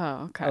it.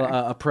 Oh, okay.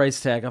 A price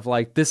tag of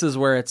like, this is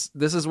where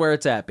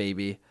it's at,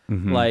 baby.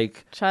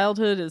 Like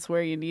Childhood is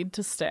where you need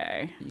to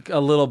stay.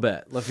 a little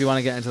bit, if you want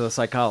to get into the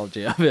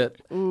psychology of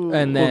it.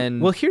 And then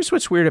Well, here's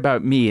what's weird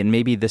about me, and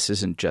maybe this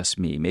isn't just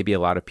me. Maybe a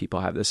lot of people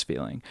have this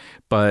feeling.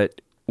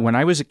 But when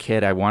I was a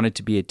kid, I wanted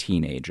to be a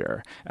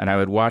teenager, and I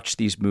would watch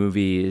these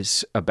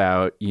movies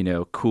about, you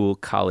know, cool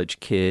college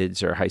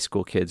kids or high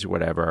school kids or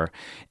whatever.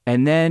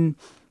 And then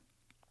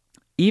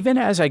even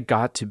as I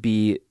got to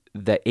be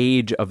the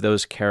age of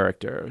those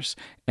characters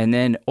and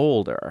then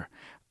older,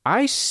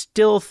 I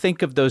still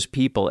think of those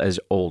people as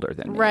older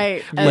than me.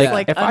 Right. As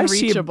like if I see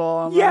unreachable.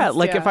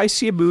 almost, if I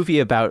see a movie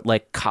about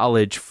like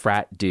college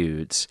frat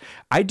dudes,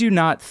 I do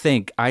not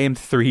think I am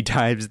 3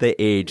 times the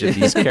age of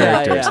these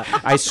characters.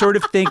 yeah. I sort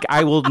of think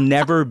I will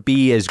never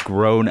be as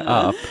grown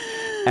up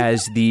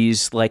as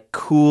these like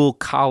cool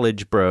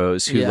college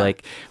bros who Yeah.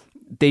 like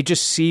they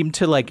just seem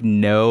to like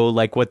know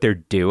like what they're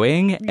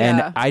doing.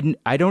 Yeah. And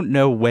I don't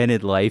know when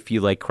in life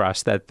you like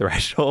cross that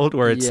threshold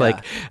where it's Yeah.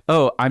 like,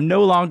 oh, I'm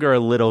no longer a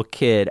little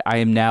kid. I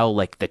am now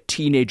like the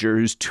teenager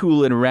who's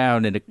tooling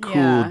around in a cool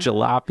Yeah.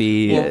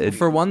 jalopy. Well,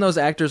 for one, those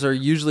actors are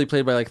usually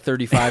played by like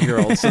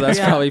 35-year-olds, so that's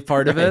Yeah. probably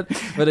part of it.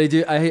 But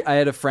I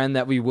had a friend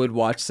that we would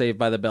watch Saved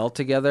by the Bell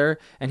together,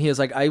 and he was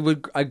like,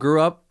 I grew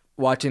up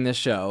watching this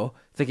show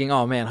thinking,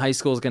 oh man, high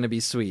school is going to be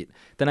sweet.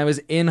 Then I was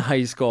in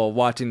high school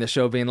watching the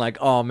show being like,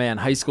 oh man,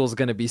 high school is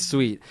going to be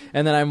sweet.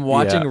 And then I'm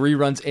watching Yeah.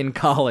 reruns in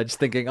college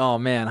thinking, oh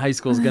man, high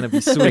school is going to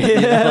be sweet.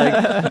 You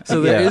know, like, so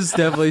there Yeah. is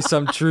definitely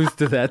some truth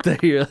to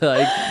that you're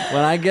like,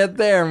 when I get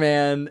there,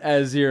 man,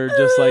 as you're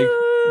just like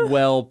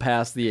well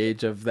past the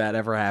age of that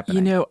ever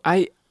happening. You know,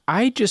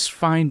 I just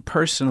find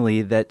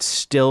personally that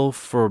still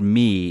for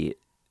me,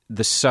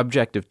 the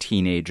subject of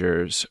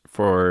teenagers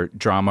for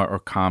drama or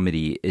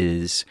comedy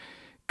is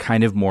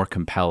kind of more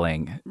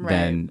compelling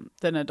than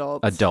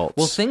adults. adults.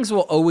 Well, things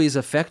will always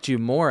affect you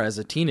more as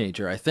a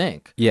teenager, I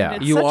think. Yeah.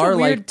 It's You such a are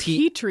weird like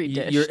Petri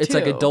dish, it's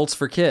like too. adults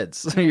for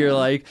kids. You're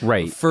like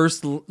Right.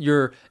 First,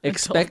 you're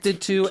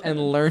expected to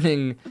and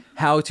learning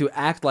how to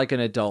act like an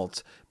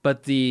adult,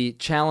 but the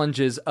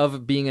challenges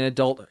of being an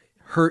adult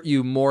hurt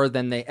you more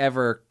than they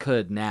ever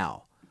could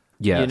now.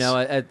 Yes. You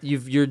know,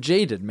 you're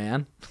jaded,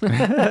 man. But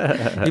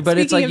Speaking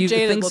it's like of you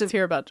jaded, things. let's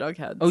hear about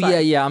Jughead. Oh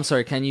Sorry. yeah. I'm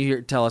sorry. Can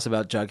you tell us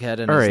about Jughead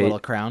and All his right. little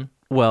crown?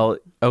 Well,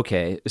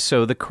 okay.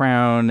 So the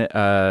crown,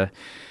 the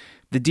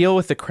deal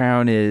with the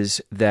crown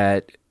is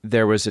that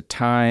there was a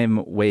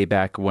time way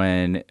back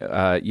when,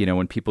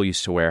 when people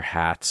used to wear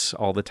hats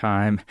all the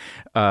time,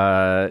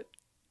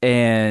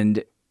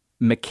 and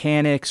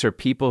mechanics or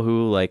people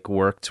who like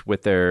worked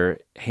with their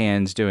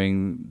hands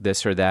doing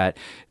this or that,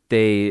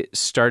 they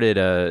started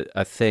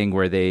a thing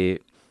where they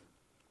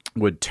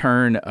would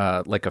turn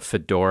like a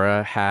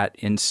fedora hat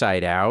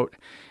inside out,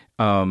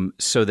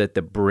 so that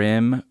the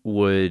brim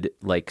would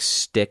like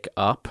stick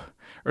up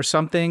or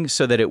something,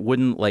 so that it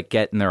wouldn't like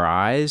get in their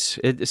eyes.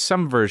 It's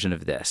some version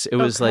of this. It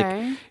was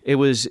Okay. like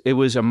it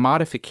was a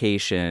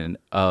modification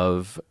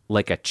of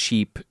like a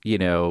cheap,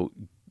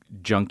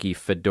 junky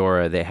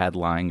fedora they had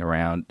lying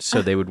around,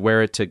 so they would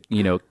wear it to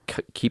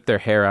keep their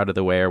hair out of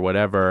the way or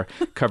whatever,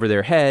 cover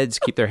their heads,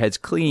 keep their heads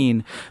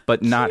clean,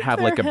 but not Keep have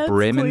their like a heads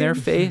brim in their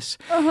clean. face.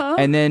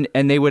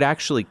 And they would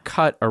actually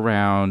cut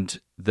around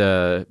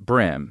the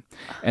brim,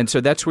 and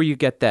so that's where you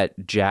get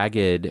that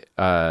jagged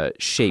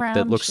shape Crown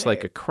that looks like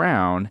a shape.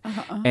 crown.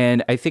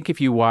 And I think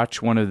if you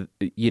watch one of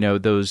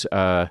those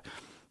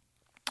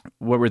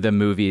what were the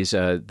movies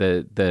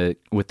the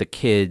with the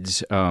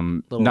kids,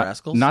 Little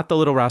Rascals? not the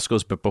Little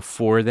Rascals, but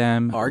before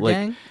them, Our like,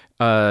 Gang?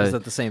 Is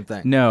that the same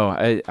thing? no,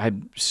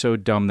 I'm so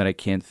dumb that I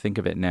can't think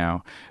of it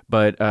now.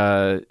 But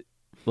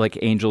like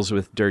Angels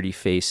with Dirty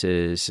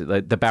Faces,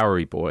 like the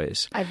Bowery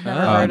Boys. I've never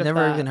Oh, heard I've of never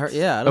that. even heard.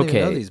 Yeah, I don't Okay.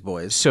 even know these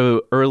boys.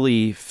 So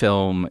early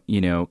film,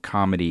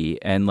 comedy,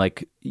 and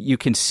like you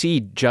can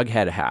see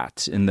Jughead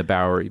hats in the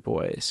Bowery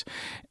Boys,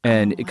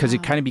 and because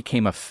it kind of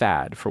became a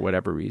fad for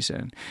whatever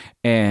reason.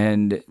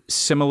 And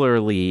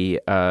similarly,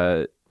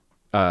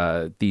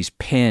 these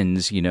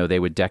pins. You know, they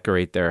would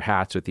decorate their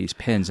hats with these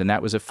pins, and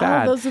that was a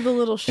fad. Oh, those are the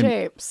little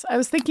shapes. I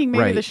was thinking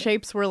maybe Right. the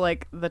shapes were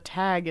like the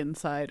tag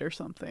inside or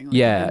something. Like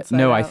Yeah, inside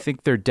no, I out.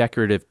 think they're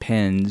decorative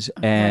pins,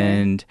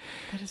 and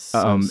That is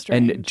so and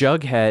strange.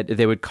 Jughead.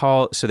 They would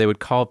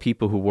call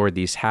people who wore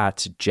these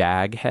hats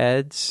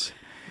Jagheads,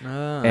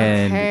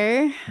 and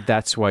Okay.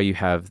 that's why you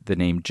have the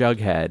name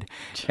Jughead.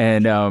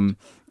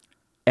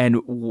 And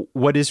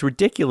what is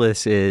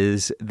ridiculous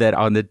is that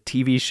on the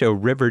TV show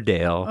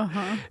Riverdale,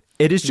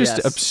 it is just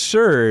Yes.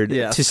 absurd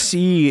Yes. to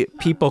see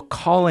people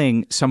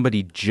calling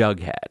somebody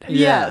Jughead.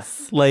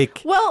 Yes.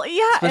 Like, Well,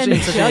 yeah, Especially in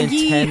and such an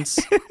Juggy, intense,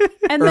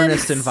 and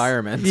earnest then,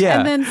 environment. yeah.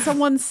 And then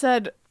someone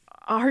said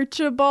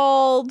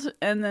Archibald,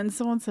 and then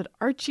someone said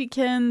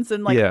Archiekins,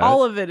 and like Yeah.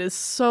 all of it is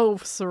so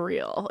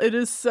surreal. It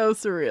is so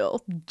surreal.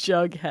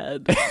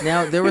 Jughead.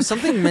 Now, there was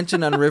something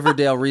mentioned on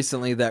Riverdale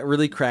recently that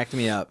really cracked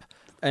me up.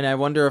 And I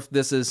wonder if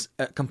this is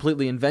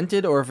completely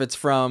invented or if it's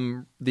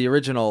from the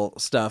original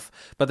stuff.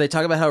 But they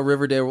talk about how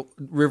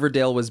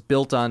Riverdale was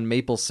built on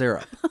maple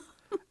syrup.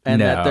 And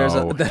that there's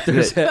No.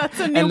 That's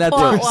a new and that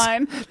plot there's-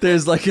 line.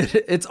 There's like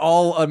it's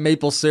all a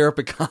maple syrup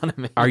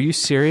economy. Are you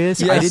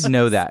serious? I Yes. didn't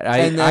know that.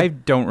 And then- I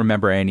don't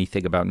remember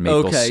anything about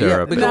maple Okay, yeah,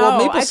 syrup. because- No, well,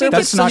 maple I think syrup-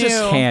 That's it's not new.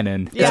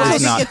 canon. Yeah, that I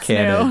is think not it's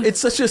canon. new. It's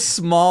such a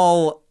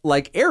small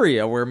like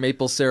area where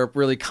maple syrup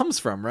really comes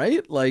from,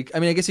 right? Like, I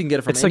mean, I guess you can get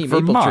it from It's any like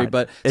maple Vermont. tree,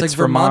 but it's like It's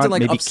Vermont and Vermont, like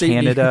maybe upstate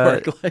Canada. New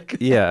York. Like,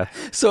 Yeah.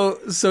 So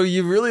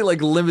you really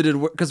like limited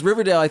because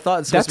Riverdale. I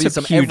thought it's supposed That's to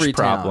a be some huge every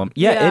problem. town.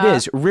 Yeah, it Yeah.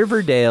 is.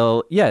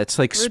 Riverdale, yeah, it's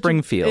like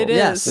Springfield. It is.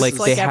 Yes. It's Like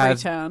like they every have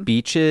town.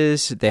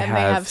 beaches, they And they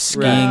have have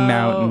skiing snow.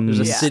 mountains.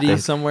 There's a Yeah. city They,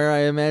 somewhere,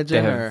 I they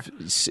imagine. Or,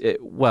 have,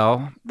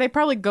 well, They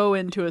probably go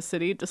into a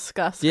city,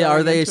 discuss. yeah, going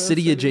are they into a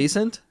city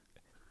adjacent?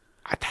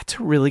 that's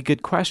a really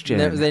good question.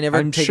 They never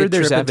I'm take sure a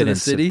there's trip into the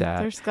evidence city? of that.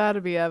 There's got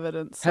to be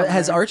evidence.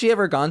 Has somewhere. Archie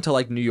ever gone to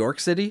like New York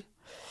City?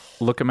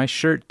 Look at my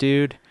shirt,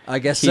 dude. I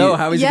guess so.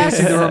 How is he Yes,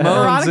 going to see the Ramones?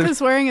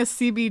 Veronica's wearing a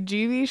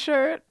CBGB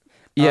shirt.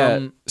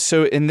 Yeah.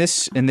 So in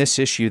this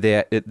issue,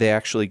 they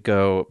actually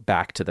go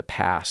back to the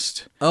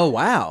past. Oh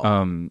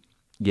wow!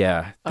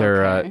 Yeah,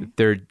 Okay.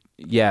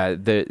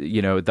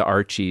 the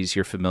Archies.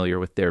 You're familiar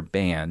with their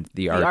band,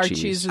 the Archies.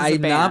 Archies is a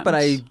I'm not, but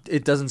band.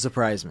 it doesn't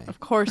surprise me. Of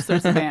course,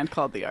 there's a band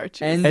called the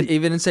Archies. And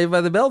even in Saved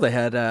by the Bell, they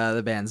had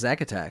the band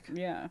Zack Attack.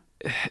 yeah.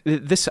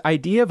 This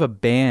idea of a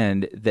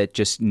band that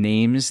just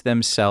names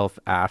themselves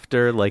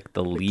after like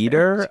the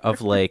leader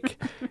of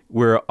like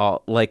we're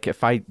all like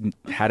if I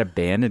had a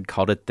band and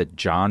called it the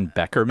John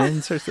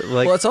Beckermans or something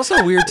like Well, it's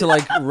also weird to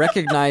like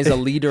recognize a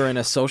leader in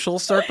a social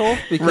circle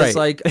because Right.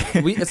 like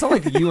it's not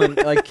like you and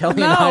like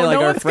Kelly No, and I like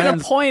no our one's gonna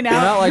friends. point We're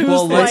out not like, who's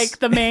well, let's- like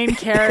the main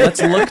character.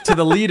 Let's look to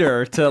the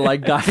leader to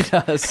like guide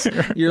us.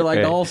 You're like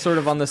Right. all sort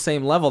of on the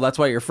same level. That's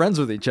why you're friends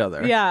with each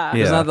other. Yeah.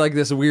 It's Yeah. not like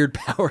this weird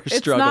power It's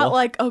struggle. not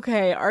like,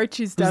 okay, Archie's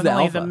the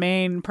definitely alpha? the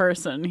main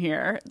person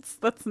here.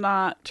 That's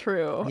not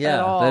true at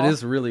yeah, all. that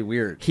is really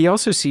weird. he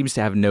also seems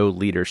to have no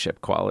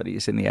leadership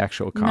qualities in the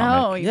actual comic.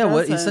 No, he Yeah,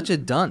 what? He's doesn't. such a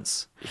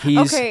dunce. He's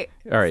Okay.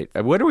 All right,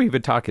 what are we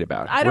even talking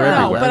about? I don't We're know,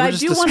 everywhere. but We're I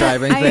just do want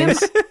describing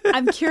things.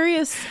 I'm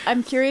curious.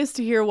 I'm curious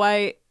to hear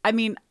why. I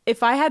mean,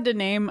 if I had to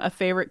name a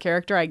favorite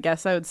character, I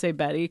guess I would say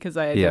Betty because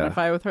I Yeah.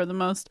 identify with her the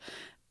most.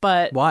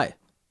 But Why?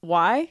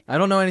 why? I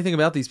don't know anything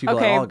about these people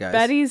Okay, at all, guys.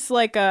 Betty's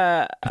like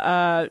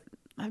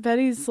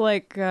Betty's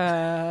like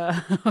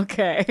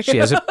okay. She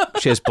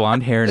has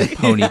blonde hair and a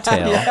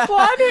ponytail.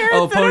 Blonde hair.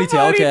 Oh, instead of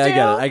ponytail. Okay, I get it.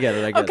 ponytail. I get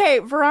it. Okay,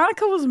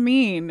 Veronica was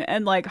mean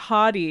and like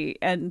haughty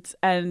and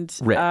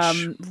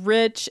Rich.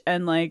 rich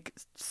and like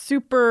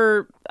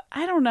super,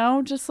 I don't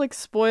know, just like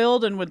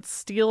spoiled and would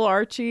steal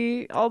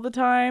Archie all the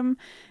time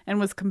and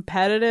was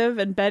competitive.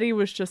 And Betty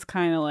was just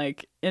kind of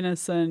like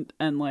innocent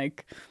and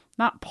like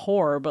not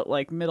poor, but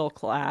like middle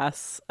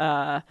class.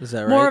 Is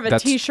that More right? of a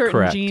That's t-shirt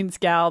correct. and jeans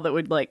gal that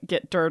would like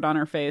get dirt on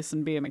her face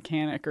and be a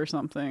mechanic or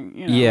something.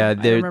 You know? Yeah, I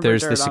remember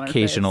there's dirt this on her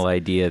occasional face.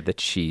 idea that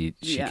she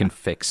Yeah. can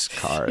fix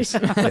cars.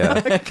 Yeah.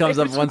 It comes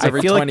up once I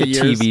every feel 20 like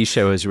the years. TV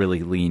show has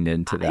really leaned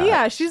into that.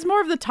 Yeah, she's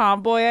more of the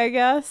tomboy, I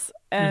guess.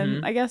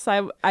 And I guess I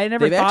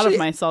never They've thought actually- of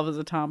myself as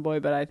a tomboy,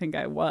 but I think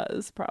I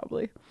was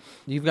probably.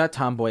 You've got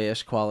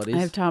tomboyish qualities. I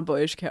have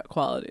tomboyish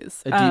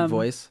qualities. a deep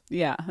voice.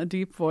 Yeah, a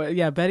deep voice.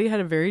 Yeah, Betty had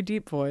a very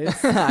deep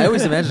voice. I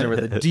always imagine her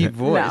with a deep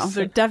voice. No,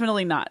 they're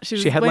definitely not. She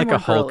was She had way like more a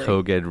Hulk curly.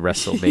 Hogan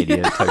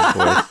WrestleMania type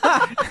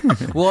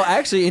voice. Well,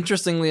 actually,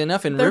 interestingly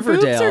enough, in Their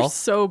boobs Riverdale, are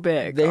so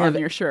big they on have-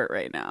 your shirt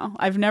right now.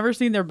 I've never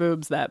seen their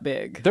boobs that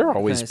big. They're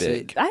always Okay, I see.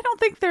 big. I don't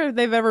think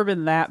they've ever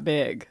been that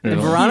big. and They're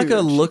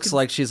Veronica huge. looks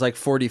like she's like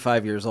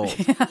 45 years old.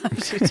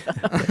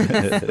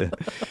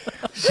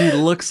 She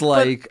looks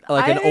like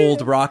an I-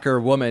 old rocker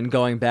woman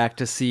going back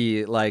to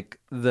see like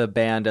the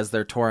band as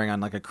they're touring on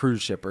like a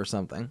cruise ship or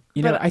something.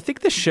 You know, I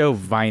think the show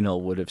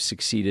Vinyl would have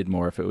succeeded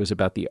more if it was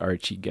about the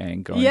Archie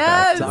gang going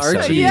Yes! back The to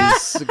the Archies,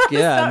 70s.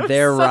 yeah, was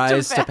their such a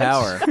rise to bad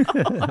power.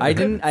 I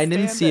didn't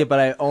stand see it, but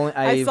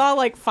I saw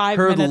like 5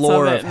 heard minutes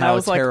lore of of it, and how I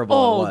was like, terrible it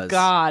 "Oh was."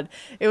 God!"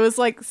 It was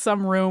like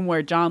some room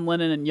where John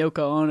Lennon and Yoko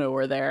Ono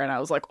were there, and I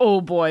was like,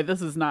 "Oh boy,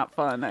 this is not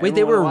fun." Wait,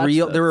 they were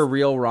real. There were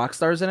real rock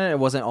stars in it. It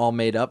wasn't all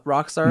made up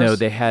rock stars. No,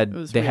 they had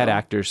was had real.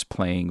 actors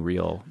playing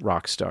real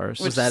rock stars.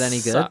 Was that any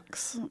good?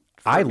 Sucks.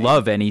 I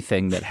love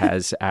anything that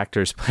has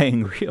actors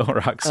playing real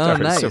rock stars.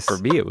 So nice. for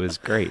me, it was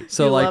great.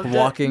 So You like loved it?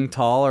 Walking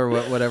Tall or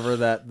whatever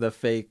the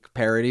fake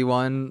parody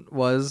one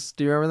was.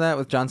 Do you remember that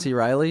with John C.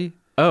 Reilly?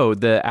 Oh,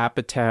 the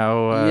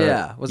Apatow.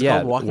 Yeah, was it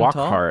called Walking Walk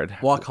Tall? Hard.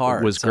 Walk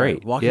Hard was sorry.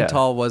 great. Walking yeah.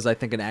 Tall was, I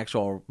think, an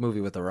actual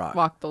movie with The Rock.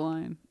 Walk the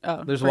line.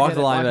 Oh, There's forget Walk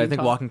the it, Line, but I think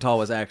Tall. Walking Tall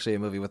was actually a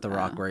movie with The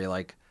Rock where he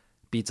like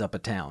beats up a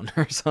town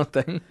or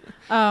something.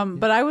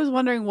 But I was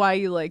wondering why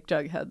you like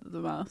Jughead the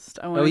most.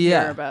 I want to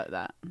yeah. hear about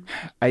that.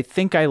 I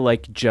think I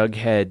like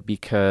Jughead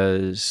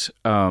because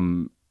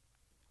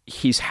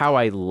he's how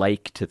I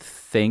like to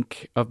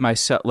think of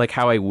myself, like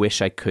how I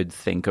wish I could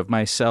think of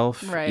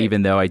myself. Right.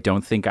 Even though I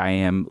don't think I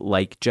am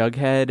like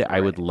Jughead, I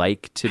would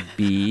like to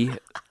be.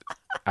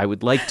 I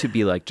would like to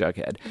be like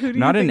Jughead, do you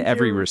not in think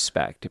every you're-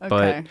 respect, Okay.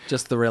 but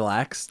Just the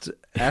relaxed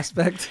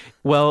aspect.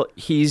 well,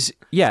 he's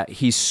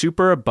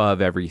super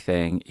above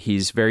everything.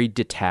 He's very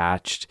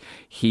detached.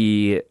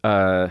 He's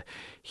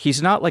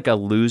not like a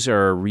loser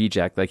or a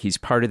reject. Like he's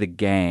part of the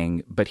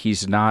gang, but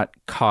he's not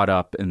caught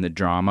up in the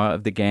drama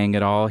of the gang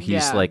at all. He's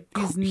Yeah, like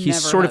he's he's never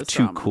sort of has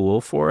too drama.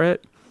 cool for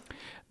it.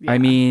 I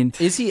mean,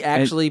 Is he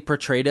actually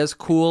portrayed as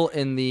cool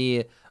in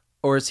the,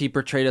 or is he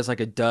portrayed as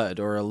like a dud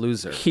or a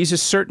loser? he's a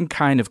certain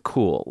kind of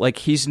cool. Like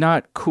he's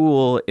not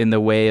cool in the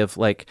way of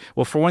like,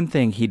 well, for one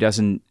thing, he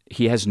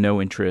has no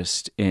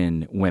interest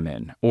in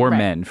women or Right.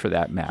 men for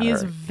that matter.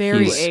 He's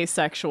very He's-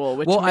 asexual,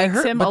 which Well, I makes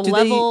heard- him but a do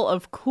level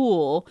of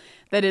cool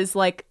that is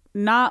like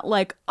not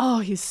like, oh,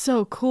 he's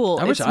so cool.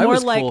 I wish It's I more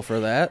was like, cool for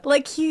that.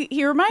 Like he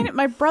reminded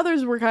my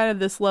brothers were kind of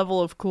this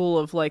level of cool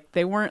of like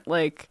they weren't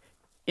like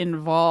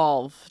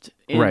involved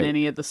in Right.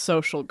 any of the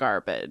social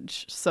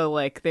garbage. So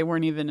like they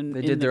weren't even in They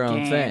in did the their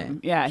own game. thing.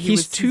 Yeah,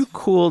 He's too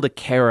cool to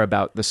care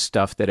about the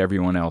stuff that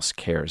everyone else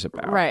cares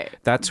about. Right.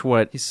 That's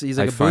what He's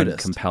like I a find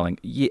Buddhist. compelling.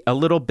 Yeah, a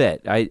little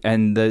bit.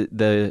 And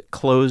the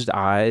closed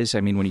eyes. I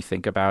mean, when you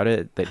think about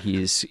it, that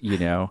he's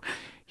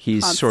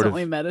he's sort of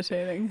constantly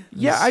meditating.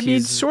 yeah. I mean,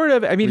 he's sort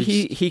of. I mean,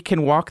 he reached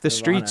can walk the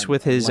streets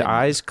with his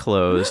enlightenment. eyes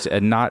closed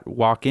and not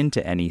walk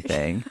into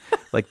anything.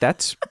 Like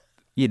that's.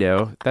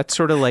 That's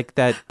sort of like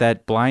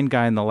that blind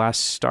guy in the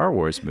last Star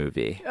Wars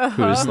movie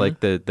who was like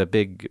the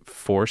big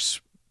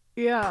Force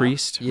Yeah.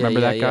 priest. Yeah,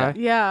 Remember yeah, that yeah. guy?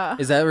 Yeah.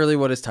 Is that really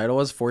what his title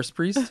was? Force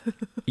Priest?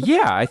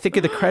 Yeah, I think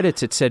in the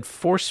credits it said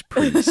Force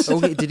Priest.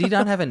 Okay, did he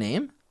not have a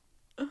name?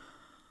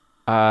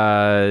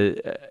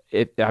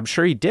 I'm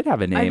sure he did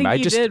have a name. I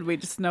think he did. We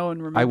just no one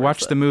remembers. I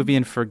watched it. the movie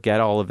and forget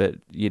all of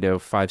it.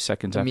 5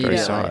 seconds after I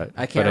saw it.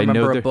 I can't But remember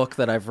know a there- book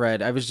that I've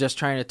read. I was just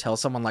trying to tell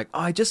someone like, "Oh,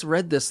 I just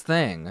read this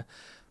thing,"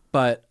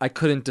 but I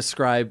couldn't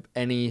describe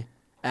any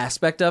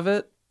aspect of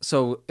it,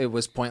 so it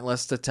was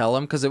pointless to tell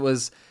him because it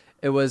was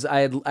I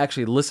had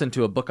actually listened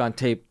to a book on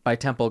tape by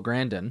Temple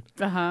Grandin,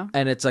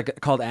 and it's like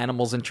called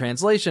Animals in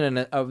Translation, and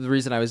the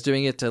reason I was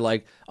doing it to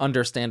like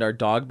understand our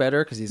dog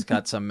better because he's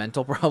got some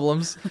mental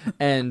problems,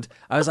 and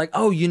I was like,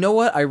 oh, you know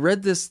what? I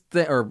read this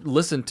thing or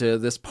listened to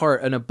this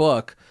part in a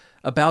book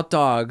about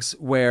dogs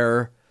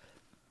where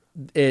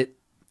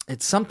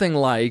it's something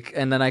like,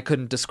 and then I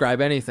couldn't describe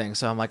anything.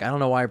 So I'm like, I don't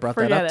know why I brought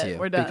that Forget up it. to you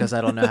We're done. because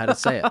I don't know how to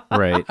say it.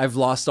 Right. I've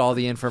lost all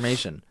the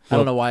information. I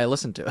don't know why I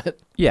listened to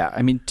it. Yeah,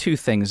 I mean, two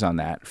things on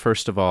that.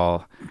 First of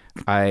all,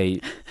 I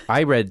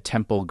read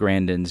Temple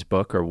Grandin's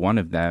book, or one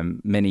of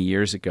them, many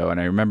years ago, and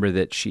I remember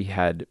that she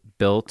had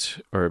built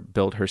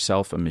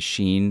herself a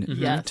machine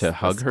Yes, to a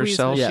hug squeeze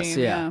herself. Yes, machine,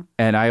 yeah.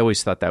 And I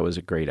always thought that was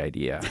a great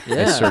idea. I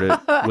Yeah. sort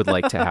of would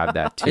like to have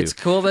that too. It's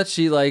cool that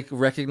she like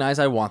recognized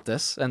I want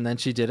this, and then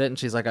she did it, and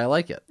she's like, I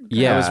like it.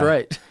 Yeah. I was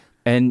right.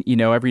 And,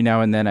 every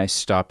now and then I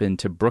stop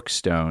into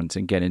Brookstones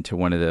and get into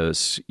one of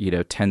those,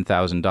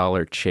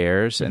 $10,000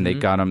 chairs, and they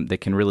got them. They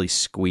can really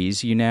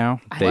squeeze you now.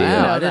 They, didn't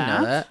know I didn't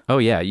know that. oh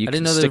yeah, you I can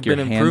didn't know stick there'd your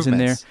been hands in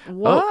there.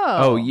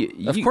 improvements.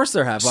 Oh, Of course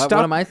there have. What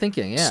stop- am I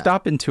thinking? Yeah.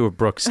 Stop into a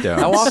Brookstone.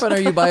 How often are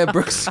you by a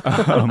Brooks?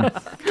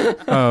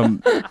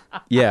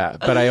 Yeah,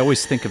 but I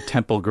always think of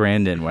Temple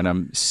Grandin when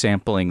I'm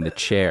sampling the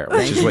chair, which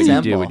Thank is you, what you do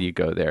Temple. when you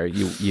go there.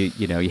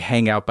 You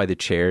hang out by the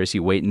chairs.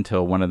 You wait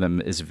until one of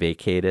them is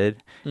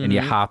vacated, and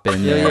you hop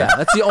in Yeah, there. yeah.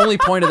 That's the only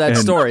point of that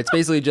story. It's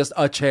basically just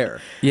a chair.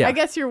 Yeah. I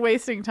guess you're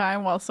wasting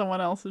time while someone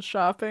else is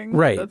shopping.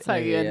 Right. That's how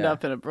you Yeah, end yeah.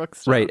 up in a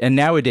Brookstone. Right, and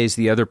nowadays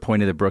the other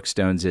point of the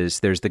Brookstones is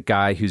there's the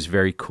guy who's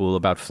very cool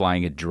about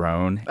flying a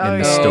drone in the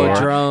yeah. store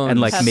drones. and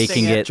like Testing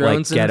making it. it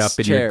Drones like get and up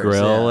in your chairs,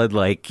 grill yeah. and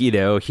like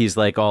he's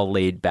like all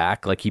laid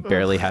back, like he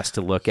barely has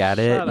to look at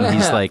it. Shut And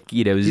he's up. like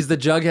He's the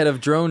Jughead of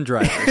drone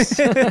drivers.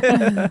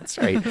 That's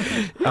right.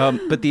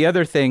 But the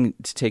other thing,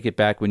 to take it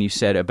back, when you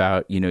said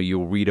about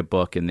you'll read a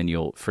book and then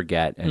you'll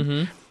forget,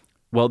 and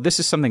well, this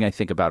is something I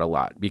think about a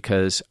lot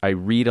because I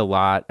read a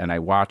lot and I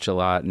watch a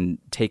lot and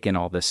take in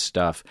all this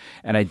stuff,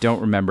 and I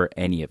don't remember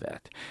any of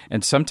it.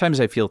 And sometimes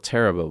I feel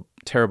terrible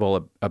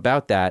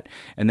about that.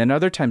 And then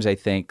other times I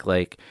think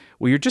like,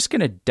 well, you're just going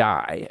to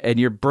die and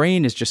your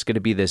brain is just going to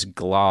be this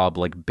glob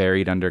like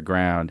buried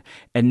underground,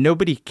 and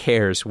nobody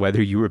cares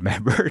whether you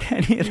remembered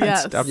any of that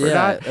Yes. stuff or Yeah,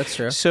 not. that's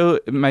true. So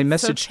my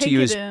message to take you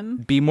it is in.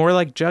 be more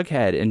like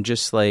Jughead and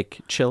just like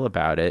chill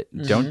about it.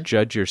 Don't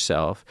judge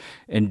yourself.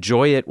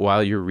 Enjoy it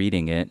while you're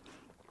reading it.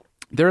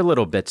 There are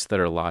little bits that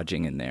are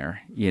lodging in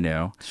there, you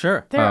know.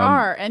 Sure. There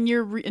are, and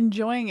you're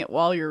enjoying it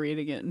while you're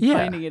reading it and Yeah.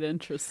 finding it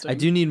interesting. I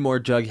do need more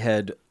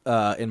Jughead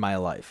in my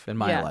life.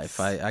 Yes.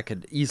 I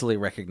could easily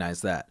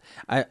recognize that.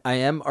 I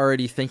am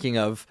already thinking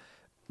of,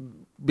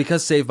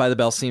 because Saved by the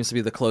Bell seems to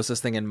be the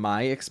closest thing in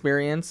my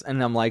experience,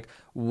 and I'm like,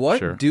 what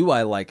Sure. do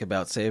I like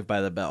about Saved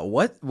by the Bell?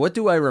 What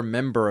do I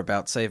remember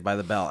about Saved by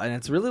the Bell? And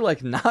it's really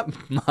like not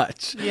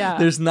much. Yeah.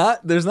 There's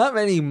not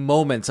many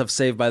moments of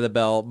Saved by the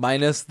Bell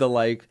minus the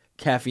like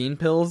caffeine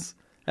pills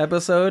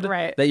episode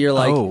Right. that you're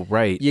like, Oh,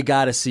 right. you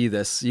gotta see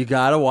this. You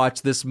gotta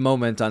watch this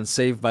moment on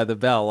Saved by the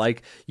Bell.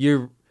 Like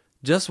you're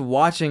just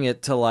watching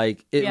it to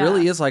like it Yeah.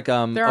 really is like there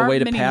a aren't way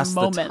to many pass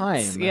moments. the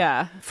time.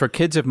 Yeah. For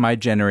kids of my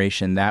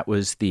generation, that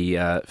was the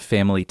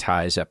Family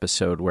Ties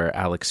episode where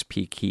Alex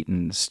P.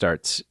 Keaton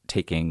starts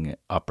taking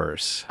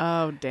uppers.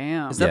 Oh,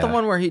 damn. Is that the Yeah.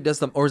 one where he does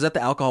them, or is that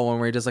the alcohol one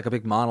where he does like a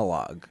big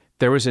monologue?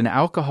 There was an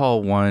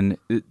alcohol one.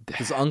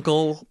 His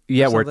uncle,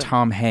 Yeah, or where something?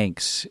 Tom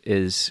Hanks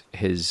is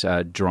his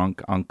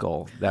drunk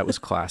uncle. That was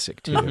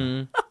classic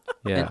too.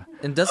 Yeah.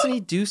 And doesn't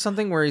he do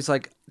something where he's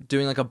like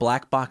doing like a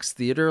black box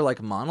theater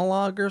like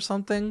monologue or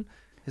something?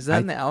 Is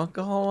that in the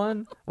alcohol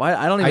one? Why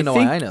I don't even know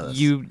think why I know this.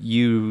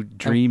 you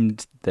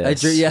dreamed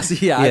this.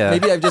 Yes, yeah. Yeah.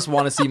 Maybe I just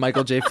want to see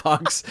Michael J.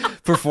 Fox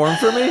perform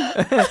for me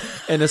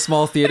in a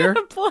small theater.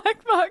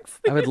 Black box.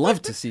 I would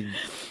love to see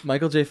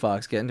Michael J.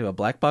 Fox get into a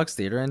black box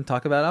theater and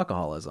talk about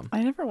alcoholism.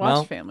 I never watched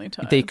Well, Family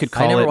Ties. They could I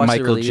call never it watched it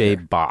Michael really J.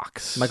 either.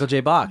 Box. Michael J.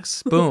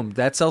 Box. Boom.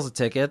 That sells a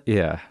ticket,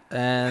 Yeah.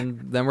 and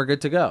then we're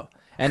good to go.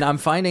 And I'm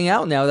finding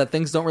out now that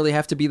things don't really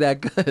have to be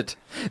that good.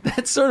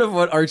 That's sort of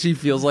what Archie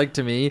feels like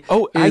to me.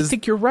 Oh, I is-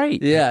 think you're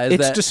right. Yeah, is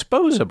it's that-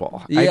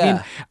 disposable.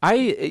 Yeah. I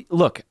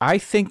mean, I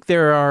think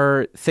there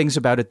are things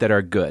about it that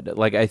are good.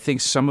 Like I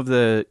think some of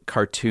the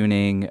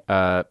cartooning,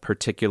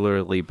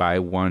 particularly by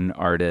one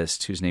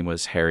artist whose name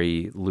was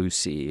Harry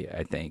Lucy,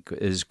 I think,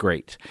 is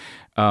great,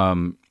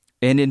 and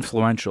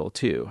influential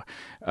too.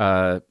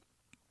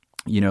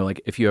 You know, like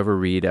if you ever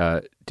read,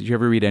 did you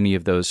ever read any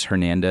of those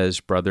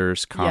Hernandez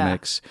brothers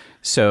comics?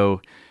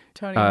 So.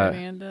 Tony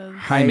Hernandez.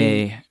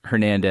 Jaime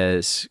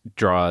Hernandez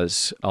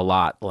draws a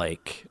lot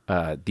like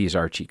these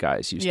Archie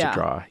guys used to Yeah.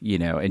 draw, you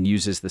know, and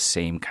uses the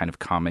same kind of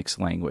comics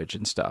language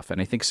and stuff.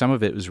 And I think some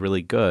of it was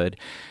really good.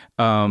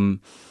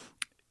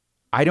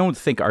 I don't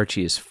think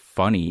Archie is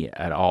funny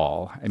at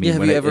all. I mean, Yeah, have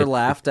when you ever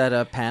laughed at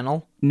a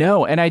panel?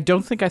 No, and I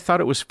don't think I thought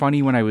it was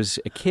funny when I was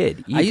a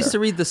kid either. I used to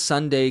read the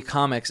Sunday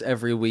comics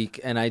every week,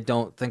 and I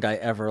don't think I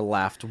ever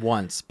laughed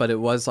once, but it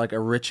was like a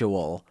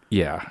ritual.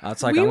 Yeah.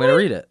 It's like, I'm going to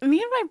read it. Me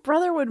and my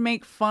brother would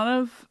make fun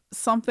of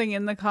something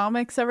in the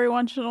comics every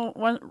once in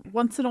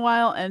a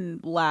while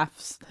and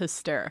laugh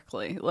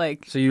hysterically.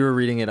 Like, So you were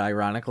reading it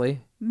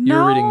ironically? You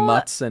were reading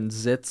Mutts and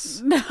Zits?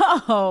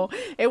 no,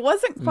 it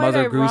wasn't quite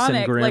Mother Goose and ironic.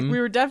 Like, Grimm. we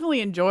were definitely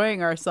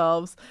enjoying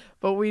ourselves,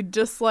 but we'd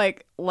just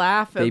like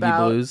laugh Baby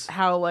about Blues.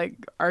 how like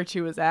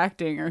Archie was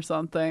acting or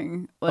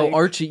something. Like, Oh,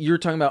 Archie, you were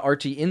talking about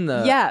Archie in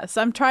the... yes,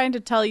 I'm trying to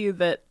tell you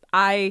that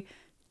I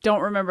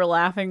don't remember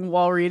laughing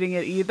while reading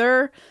it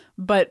either,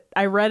 but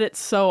I read it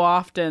so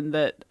often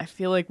that I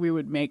feel like we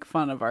would make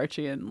fun of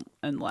Archie and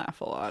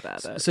laugh a lot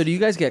at it. So do you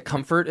guys get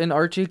comfort in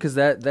Archie? Because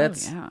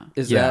that's... yeah.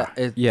 Is Yeah.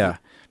 that... Yeah.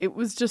 It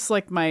was just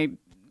like my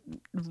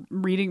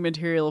reading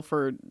material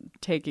for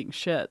taking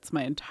shits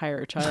my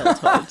entire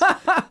childhood,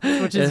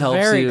 which It is helps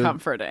very you-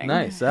 comforting.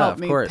 Nice, yeah, Helped of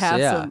me course, pass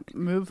yeah. a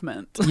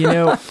movement. You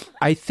know,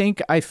 I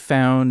think I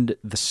found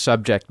the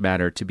subject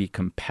matter to be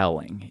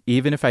compelling.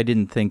 Even if I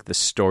didn't think the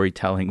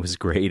storytelling was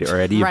great or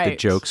any of the Right.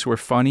 jokes were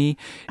funny,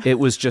 it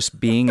was just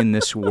being in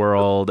this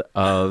world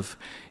of,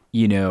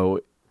 you know,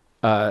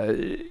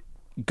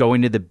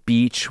 going to the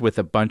beach with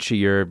a bunch of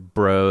your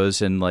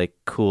bros and like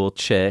cool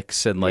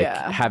chicks and like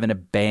Yeah. having a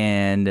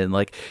band and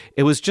like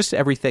it was just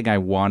everything I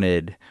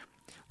wanted.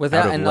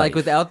 Without out of and like life.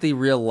 without the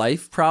real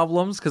life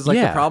problems, because like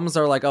the Yeah. problems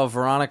are like, oh,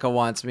 Veronica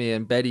wants me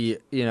and Betty,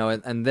 you know,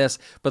 and this,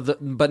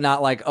 but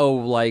not like, oh,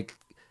 like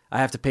I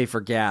have to pay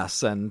for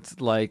gas and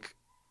like,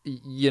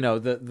 you know,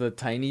 the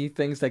tiny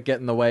things that get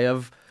in the way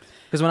of.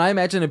 Because when I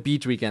imagine a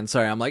beach weekend,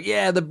 sorry, I'm like,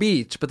 yeah, the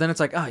beach, but then it's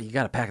like, oh, you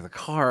got to pack the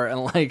car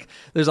and like,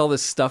 there's all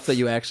this stuff that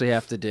you actually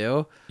have to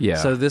do. Yeah.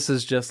 So this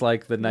is just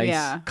like the nice,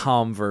 Yeah.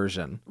 calm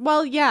version.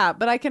 Well, yeah,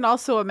 but I can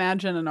also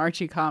imagine an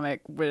Archie comic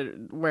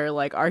where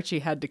like Archie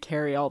had to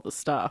carry all the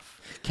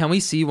stuff. Can we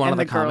see one And of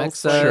the the girls.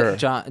 comics? Sure.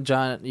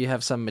 John, you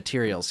have some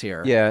materials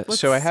here. Yeah, Let's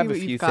so I see have a what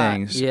few you've got.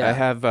 things. Yeah. I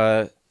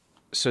have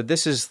so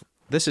this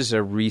is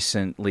a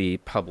recently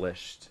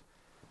published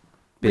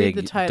Read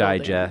the big title, Dan.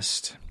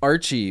 digest.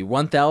 Archie,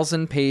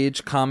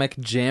 1,000-page comic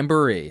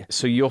jamboree.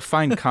 So you'll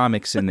find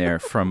comics in there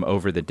from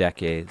over the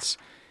decades.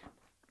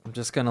 I'm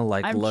just gonna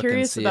I'm look and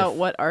curious see about if...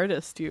 what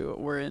artist you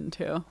were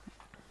into.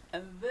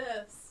 And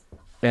this.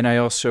 And I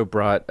also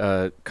brought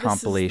a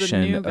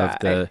compilation new of guy.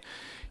 the...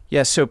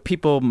 Yeah, so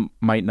people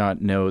might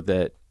not know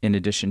that in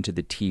addition to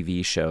the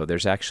TV show,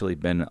 there's actually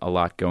been a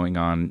lot going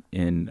on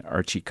in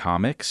Archie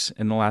Comics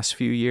in the last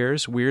few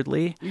years,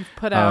 weirdly. You've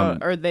put out,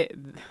 or they,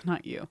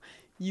 not you.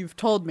 You've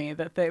told me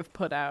that they've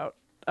put out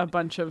a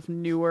bunch of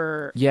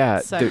newer,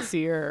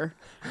 sexier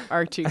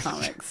Archie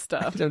Comics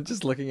stuff. I'm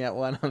just looking at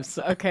one. I'm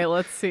sorry. Okay,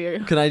 let's see.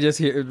 Can I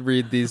just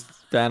read these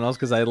panels?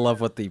 Because I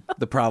love what the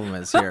problem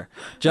is here.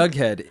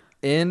 Jughead,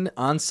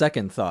 on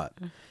second thought.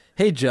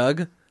 Hey,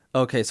 Jug.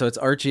 Okay, so it's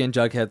Archie and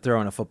Jughead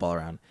throwing a football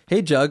around.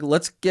 Hey, Jug,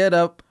 let's get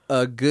up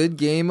a good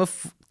game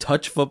of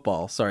touch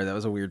football. Sorry, that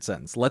was a weird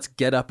sentence. Let's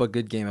get up a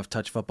good game of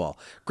touch football.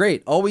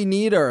 Great. All we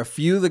need are a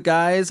few of the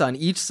guys on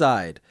each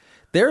side.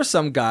 There are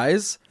some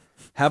guys.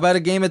 How about a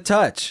game of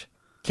touch?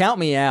 Count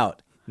me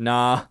out.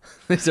 Nah,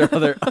 these are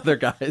other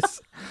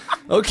guys.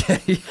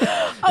 Okay,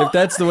 if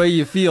that's the way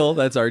you feel,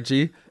 that's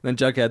Archie. Then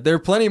Jughead. There are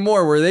plenty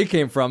more where they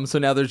came from, so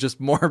now there's just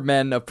more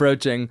men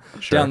approaching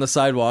down the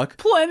sidewalk.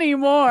 Plenty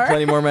more.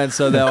 Plenty more men.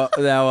 So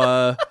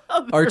now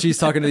Archie's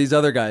talking to these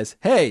other guys.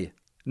 Hey,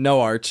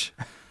 no, Arch.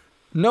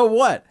 No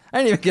what? I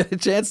didn't even get a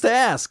chance to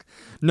ask.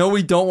 No,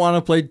 we don't want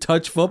to play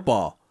touch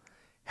football.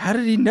 How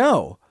did he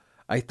know?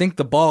 I think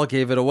the ball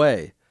gave it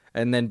away.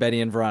 And then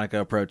Betty and Veronica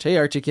approach. Hey,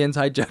 Archiekins.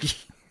 Hi,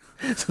 Juggy.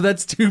 So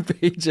that's 2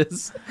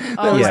 pages. Oh That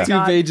my was 2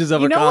 God. pages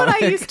of you a know comic.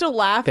 what I used to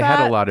laugh They at?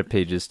 had a lot of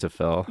pages to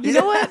fill. You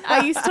know what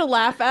I used to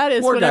laugh at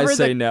is More whenever guys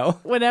say no.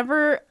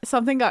 whenever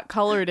something got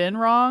colored in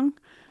wrong,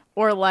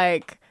 or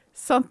like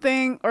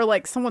something, or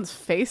like someone's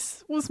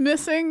face was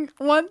missing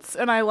once,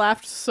 and I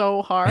laughed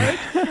so hard.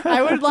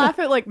 I would laugh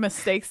at like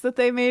mistakes that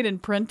they made in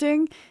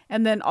printing,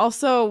 and then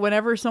also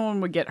whenever someone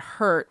would get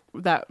hurt,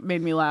 that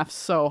made me laugh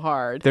so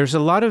hard. There's a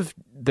lot of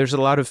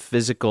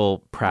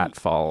physical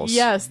pratfalls.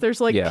 Yes, there's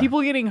like Yeah.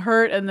 people getting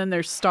hurt, and then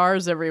there's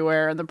stars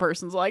everywhere, and the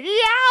person's like,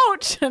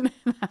 "Ouch!" And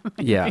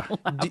Yeah.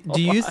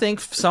 Do you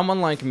think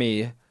someone like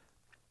me,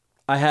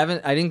 I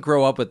didn't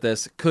grow up with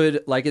this,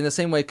 could, like, in the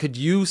same way, could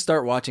you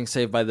start watching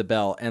Saved by the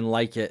Bell and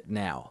like it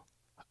now?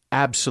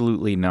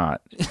 Absolutely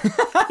not.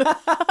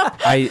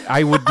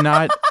 I would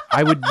not.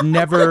 I would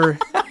never.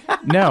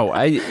 No.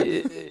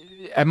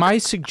 Am I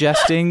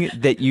suggesting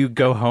that you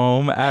go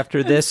home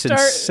after this and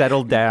start-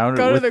 settle down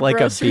go to with the like a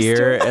grocery beer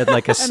store and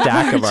like a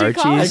stack of Archie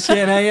I Archies?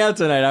 can't hang out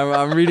tonight.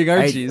 I'm reading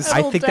Archie's.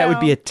 I think that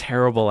would be a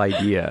terrible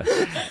idea.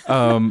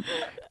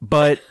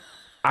 But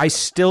I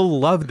still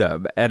love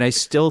them, and I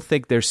still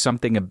think there's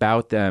something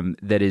about them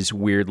that is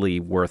weirdly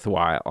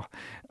worthwhile.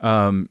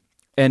 And,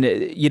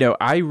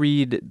 I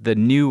read the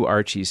new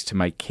Archies to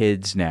my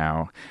kids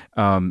now,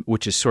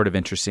 which is sort of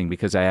interesting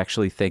because I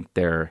actually think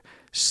they're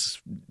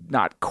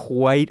not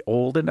quite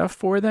old enough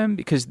for them,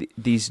 because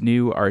these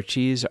new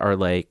Archies are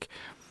like,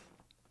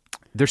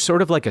 they're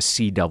sort of like a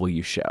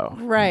CW show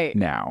Right.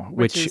 now,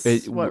 Which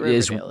is what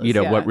is Riverdale is,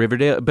 yeah. what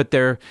Riverdale, but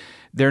they're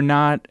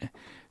not.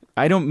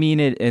 I don't mean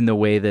it in the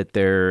way that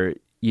they're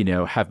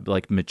have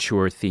like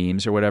mature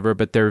themes or whatever,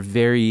 but they're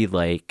very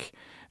like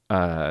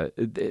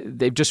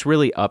they've just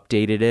really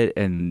updated it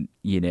and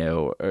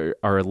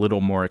are a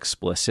little more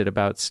explicit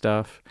about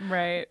stuff.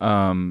 right.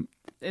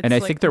 And I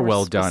It's, think like, they're more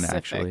well done, specific.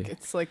 actually.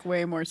 It's like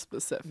way more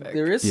specific.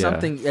 There is Yeah.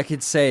 something I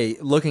could say,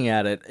 looking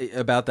at it,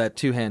 about that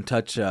two-hand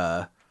touch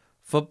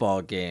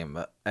football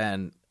game,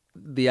 and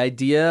the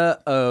idea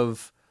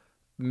of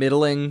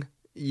middling,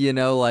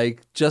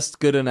 like just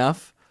good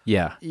enough.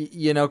 Yeah.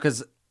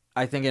 Because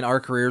I think in our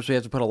careers we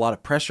have to put a lot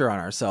of pressure on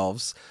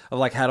ourselves of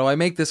like, how do I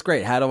make this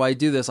great? How do I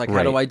do this? Like,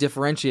 how do Right. I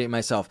differentiate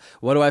myself?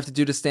 What do I have to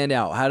do to stand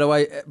out?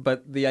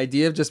 But the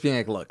idea of just being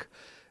like, look,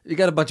 you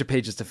got a bunch of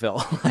pages to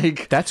fill.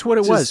 Like, That's what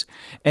it just- was.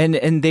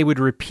 And they would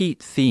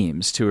repeat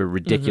themes to a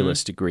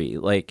ridiculous degree.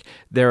 Like,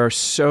 there are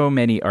so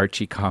many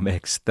Archie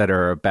comics that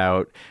are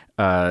about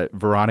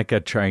Veronica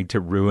trying to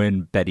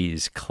ruin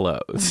Betty's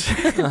clothes.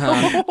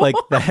 Like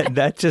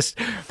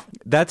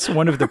that's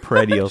one of the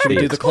perennial do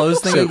themes. the clothes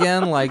thing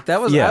again. Like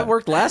that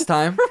worked last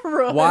time.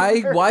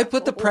 Why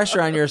put the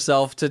pressure on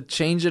yourself to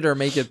change it or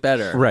make it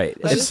better? Right.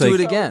 Let's It's just do like-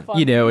 it again.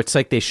 It's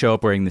like they show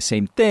up wearing the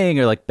same thing,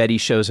 or like Betty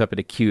shows up in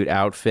a cute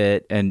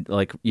outfit and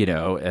like,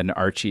 and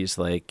Archie's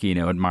like,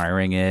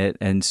 admiring it.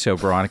 And so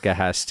Veronica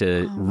has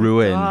to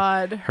ruin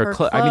God, her her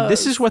clothes. I mean,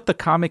 this clothes. is what the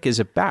comic is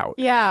about.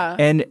 Yeah.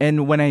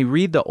 And when I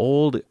read the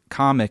old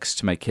comics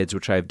to my kids,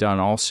 which I've done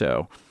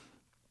also,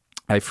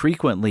 I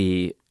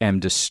frequently am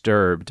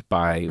disturbed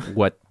by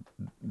what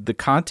the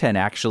content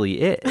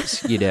actually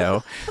is,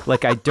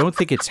 like I don't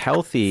think it's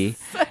healthy.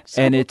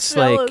 And it's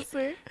like,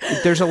 Jealousy.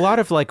 there's a lot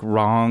of like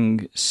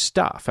wrong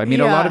stuff. I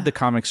mean, a lot Yeah. of the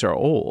comics are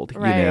old,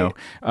 Right. you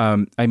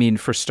know. I mean,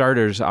 for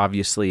starters,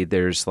 obviously,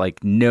 there's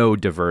like no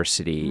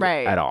diversity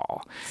Right. at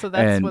all. So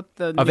that's And what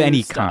the of new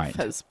any stuff kind.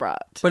 has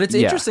brought. But it's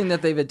Yeah. interesting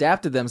that they've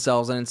adapted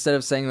themselves, and instead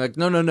of saying like,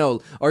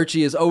 no,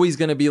 Archie is always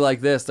going to be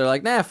like this, they're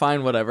like, nah,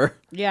 fine, whatever.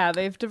 Yeah,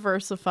 they've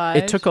diversified.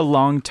 It took a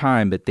long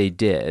time, but they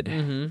did.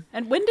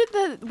 And when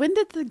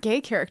did the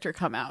gay character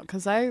come out?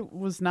 Because I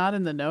was not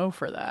in the know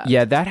for that.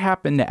 Yeah, that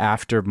happened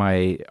after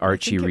my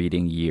Archie think it-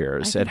 reading years.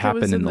 I It think it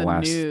happened was in in the the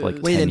last news. like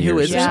Wait, 10 and who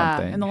years is or it? Yeah,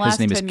 something. in the last His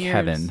name 10 is years.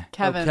 Kevin.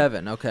 Kevin. Oh,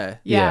 Kevin, okay.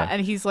 Yeah, Yeah.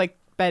 and he's like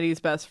Betty's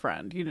best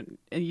friend.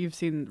 You've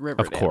seen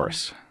Riverdale, Of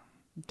course.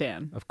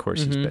 Dan. Of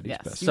course he's Betty's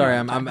Yes. best. You Sorry,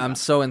 know what I'm I'm talking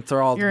so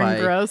enthralled You're by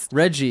engrossed?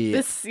 Reggie.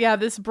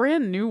 This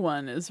brand new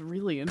one is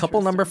really interesting.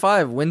 Couple number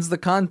 5 wins the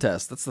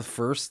contest. That's the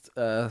first.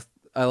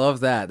 I love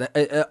that.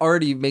 It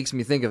already makes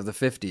me think of the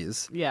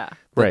 50s. Yeah. That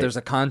Right. there's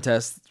a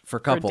contest for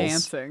couples.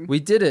 dancing.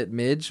 We did it,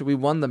 Midge. We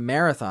won the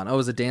marathon. Oh, it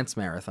was a dance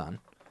marathon.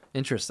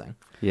 Interesting.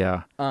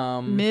 Yeah.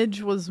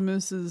 Midge was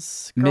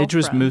Moose's Midge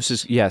was girlfriend.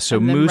 Moose's. Yeah, so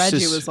and then Moose Reggie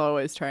is. was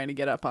always trying to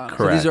get up on him. So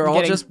Correct. these are all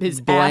Getting just his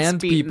ass bland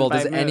beaten people.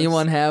 by Does Moose.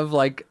 anyone have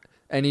like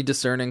any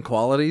discerning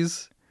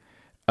qualities?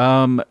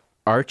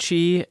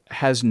 Archie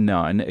has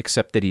none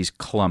except that he's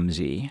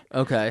clumsy.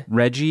 Okay.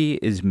 Reggie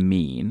is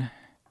mean.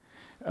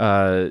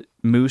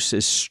 Moose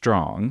is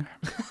strong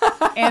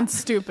and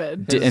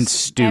stupid. and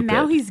stupid. And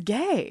now he's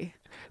gay.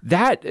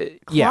 that.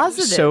 Yeah.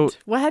 Closeted. So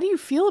Well, how do you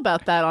feel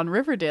about that on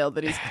Riverdale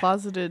that he's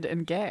closeted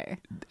and gay?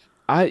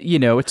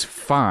 it's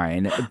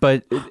fine,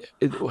 but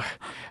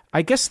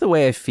I guess the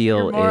way I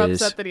feel You're more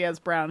is. upset that he has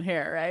brown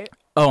hair, right?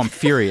 Oh, I'm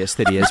furious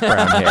that he has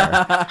brown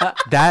hair.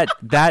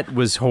 That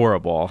was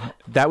horrible.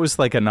 That was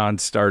like a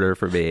non-starter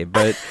for me.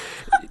 But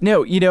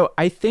no,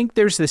 I think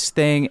there's this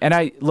thing, and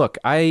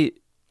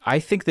I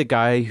think the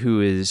guy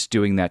who is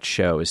doing that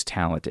show is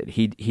talented.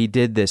 He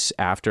did this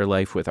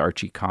Afterlife with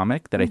Archie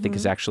comic that I think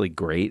is actually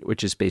great,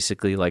 which is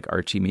basically like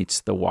Archie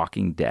meets The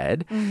Walking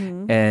Dead.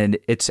 And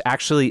it's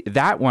actually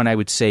that one I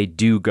would say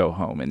do go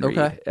home and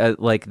read. Okay.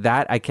 Like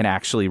that I can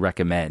actually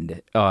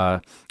recommend.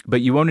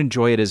 But you won't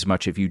enjoy it as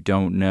much if you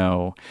don't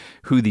know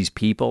who these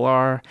people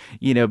are,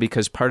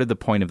 because part of the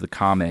point of the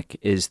comic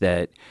is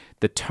that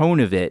the tone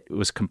of it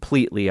was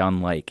completely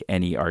unlike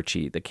any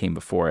Archie that came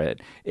before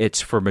it. It's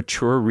for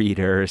mature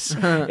readers.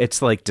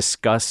 It's like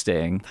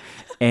disgusting.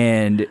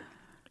 And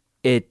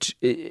it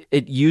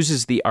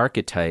uses the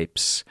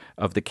archetypes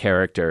of the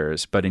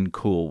characters, but in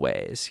cool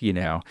ways,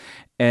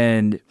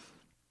 And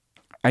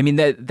I mean,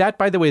 that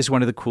by the way, is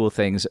one of the cool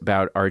things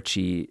about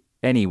Archie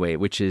anyway,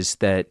 which is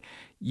that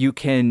you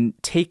can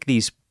take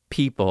these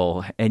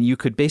people and you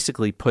could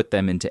basically put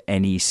them into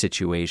any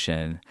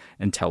situation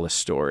and tell a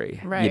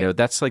story. Right.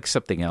 That's like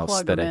something else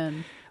Plug that them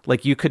in.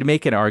 like you could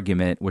make an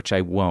argument, which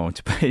I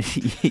won't,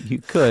 but you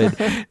could,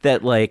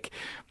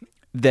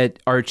 that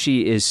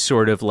Archie is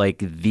sort of like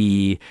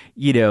the,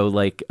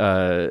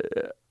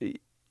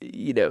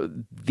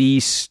 the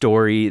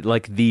story,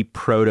 like the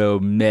proto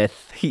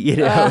myth,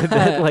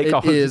 that like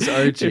It is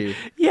Archie.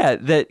 Yeah,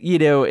 that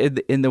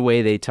in the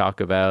way they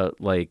talk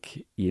about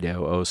like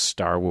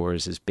Star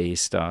Wars is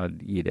based on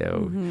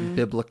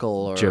Biblical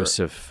or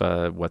Joseph,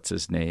 what's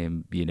his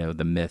name?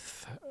 The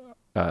myth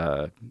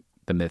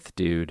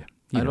dude.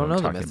 I don't know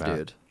the what I'm myth talking about.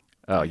 dude.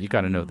 Oh, you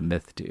got to know the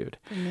myth dude.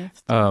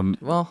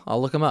 Well,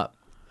 I'll look him up.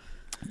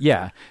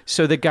 Yeah.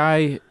 So the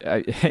guy,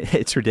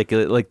 it's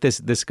ridiculous. Like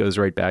this goes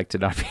right back to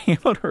not being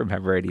able to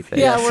remember anything.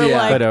 Yeah, we're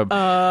yeah. like,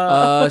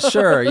 But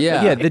Sure,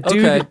 yeah. Yeah, the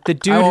dude- Okay. the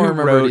dude I won't who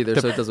remember wrote it either,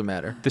 the- so it doesn't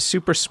matter. the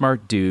super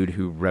smart dude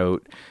who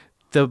wrote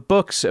the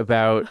books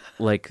about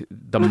like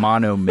the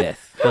monomyth,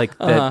 like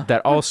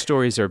that all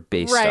stories are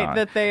based right, on.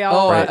 that they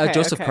all. Oh, okay,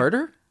 Joseph okay.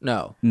 Carter?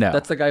 No. No.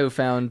 That's the guy who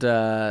found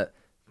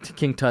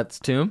King Tut's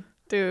tomb?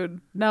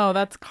 Dude, no,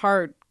 that's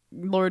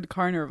Lord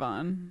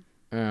Carnarvon.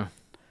 Yeah.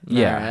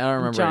 Yeah. I don't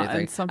remember John- and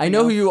anything. something I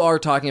know who else. you are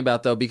talking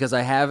about, though, because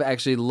I have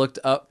actually looked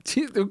up.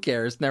 Who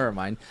cares? Never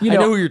mind. I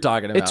know, know who you're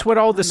talking about. It's what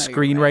all the I'm not even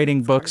right.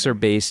 screenwriting books are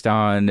based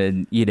on,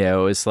 and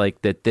it's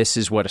like that. This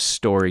is what a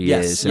story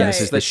Yes, is, and yes,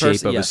 this is the the shape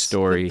person- of a yes.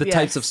 story. The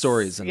types of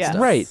stories and Yes.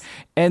 stuff. Right.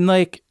 And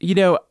like,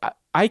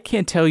 I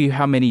can't tell you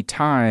how many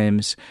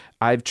times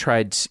I've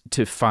tried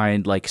to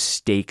find like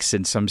stakes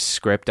in some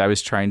script I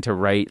was trying to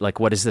write. Like,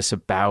 what is this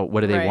about?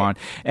 What do they Right. want?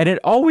 And it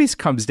always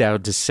comes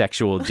down to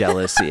sexual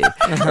jealousy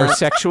or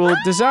sexual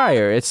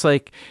desire. It's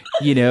like,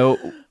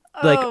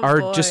 like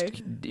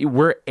boy.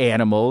 we're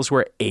animals,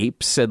 we're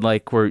apes, and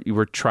like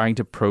we're trying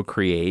to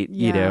procreate,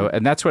 Yeah.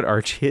 and that's what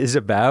Archie is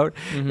about.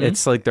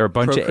 It's like they're a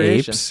bunch of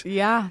Procreation. apes.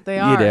 Yeah, they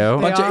are. know?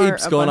 They Bunch of are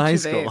apes a going to bunch high of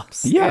school.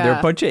 apes. Yeah, they're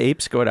a bunch of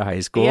apes going to high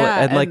school,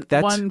 Yeah, and like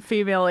that's one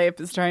female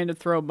ape is trying to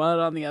throw mud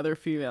on the other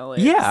female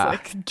ape's Yeah.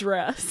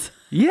 dress.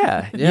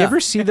 Yeah. You Yeah. ever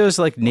see those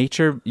like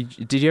nature?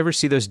 Did you ever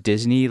see those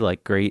Disney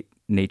like great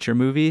nature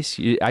movies?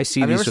 I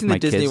see I've these never with seen my the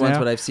Disney kids ones, now.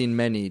 but I've seen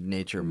many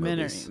nature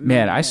Many. movies.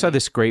 Man, I saw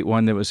this great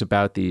one that was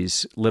about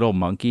these little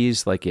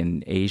monkeys like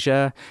in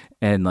Asia,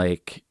 and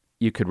like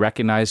you could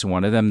recognize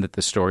one of them that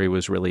the story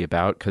was really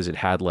about because it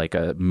had like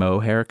a Mo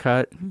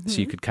haircut, so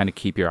you could kind of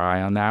keep your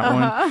eye on that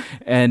one.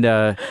 And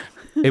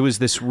it was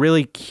this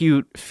really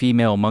cute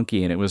female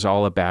monkey, and it was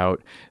all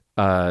about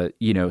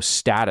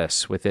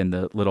status within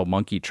the little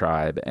monkey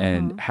tribe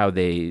and how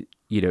they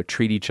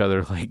treat each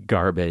other like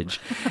garbage.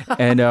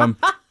 And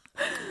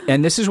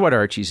and this is what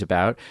Archie's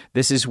about.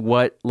 This is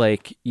what,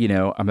 like,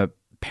 I'm a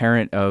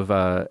parent of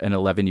an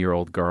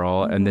 11-year-old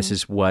girl, and this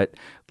is what,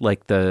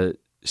 like, the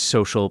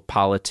social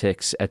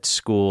politics at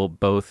school,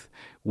 both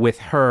with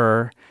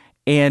her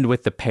and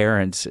with the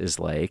parents, is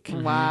like.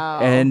 Wow.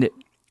 And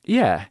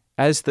yeah,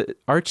 as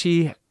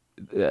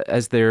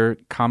their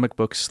comic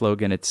book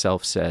slogan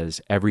itself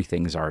says,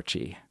 everything's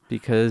Archie.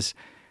 Because,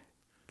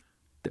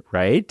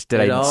 right? Did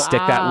I stick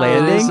that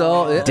landing?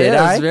 Did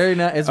I? It's very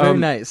nice. It's very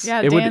nice.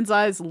 Yeah, It would- Dan's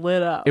eyes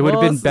lit up. It would have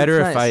Well, been it's better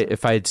nice.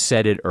 if I had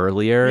said it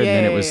earlier and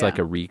then it was yeah. like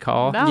a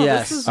recall. No,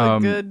 Yes.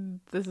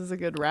 this is a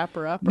good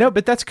wrapper up. No,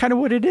 but that's kind of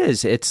what it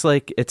is. It's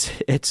like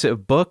it's a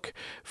book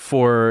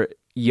for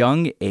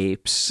young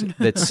apes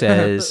that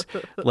says,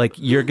 like,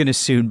 you're going to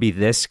soon be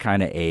this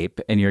kind of ape,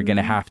 and you're going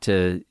to have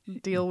to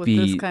deal with be,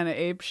 this kind of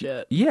ape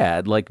shit.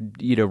 yeah, like,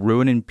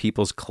 ruining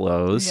people's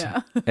clothes. Yeah.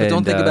 But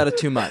don't think about it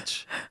too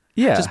much.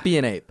 Yeah, Just be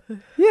an ape.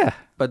 yeah,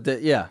 But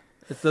it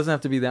doesn't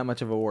have to be that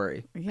much of a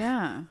worry.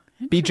 Yeah.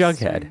 be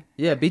Interesting. Jughead.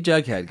 Yeah, be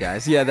Jughead,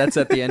 guys. Yeah, that's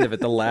at the end of it.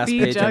 The last Be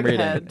page I'm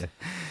Jughead. reading.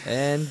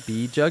 And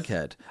be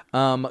Jughead.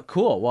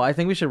 Cool. Well, I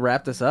think we should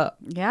wrap this up.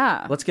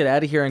 Yeah. Let's get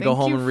out of here and go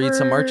Thank home you and read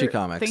some for- Archie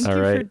comics. Thank All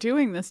you for right.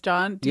 doing this,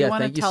 John. Do Yeah, you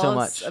want to thank you tell so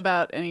us much.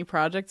 about any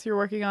projects you're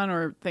working on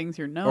or things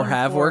you're known Or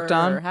have for worked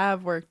on? Or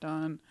have worked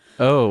on?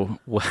 Oh,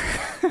 well,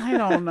 I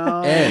don't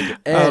know. Ed,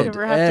 I Ed,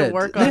 never have Ed. to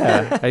work on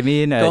yeah. I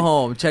mean, Go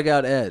home. Check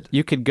out Ed.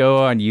 you could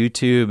go on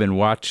YouTube and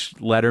watch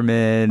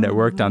Letterman. I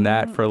worked on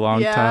that for a long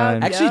Yeah.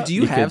 time. Actually, Yeah. do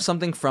you You have could-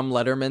 something from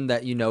Letterman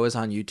that you know is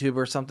on YouTube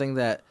or something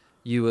that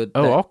you would...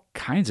 Oh, that- all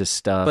kinds of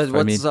stuff. but I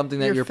what's mean, something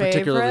that Your you're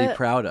particularly favorite?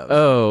 proud of?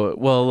 oh,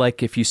 well,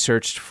 like if you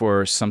searched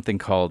for something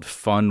called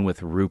Fun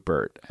with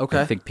Rupert, Okay.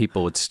 I think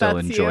people would still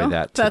That's enjoy you?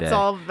 that today. That's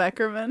all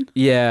Beckerman.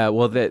 Yeah,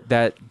 well,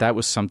 that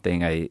was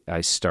something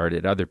I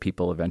started. Other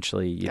people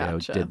eventually,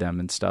 Gotcha. did them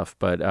and stuff.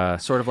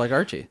 But Sort of like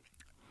Archie.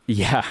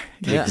 yeah,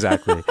 Yeah.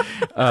 exactly.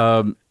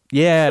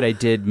 Yeah, and I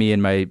did. Me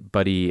and my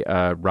buddy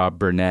Rob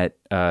Burnett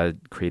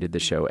created the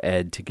show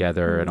Ed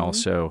together, and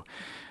also,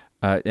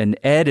 and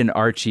Ed and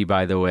Archie,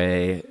 by the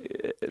way,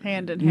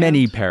 Hand in hand.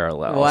 many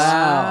parallels.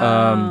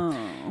 Wow.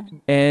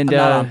 And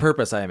Not on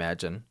purpose, I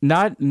imagine.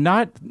 not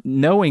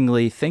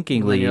knowingly, And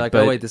thinkingly. then you're like,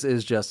 but oh, wait, this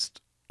is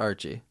just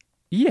Archie.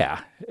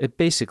 yeah, it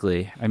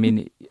basically. I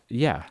mean,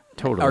 yeah,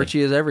 totally.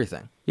 Archie is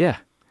everything. Yeah,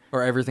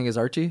 Or everything is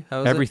Archie?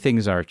 How is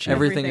everything's Archie.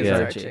 Everything is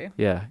Everything's Archie.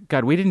 Yeah.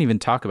 God, we didn't even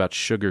talk about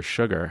Sugar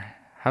Sugar.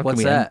 How it?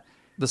 What's can we that?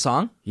 The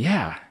song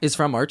Yeah, is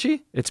from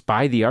Archie? it's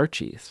by the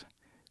Archies.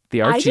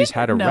 The I Archies didn't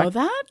had a know rec-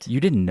 that. You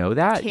didn't know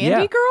that? Candy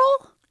yeah.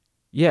 Girl?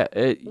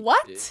 Yeah.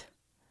 What?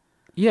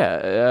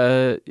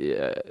 Yeah.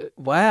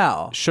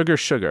 Wow. Sugar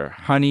Sugar.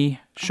 Honey,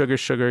 Sugar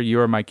Sugar, you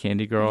are my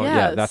candy girl.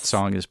 Yeah, that Yes.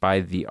 song is by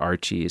the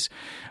Archies.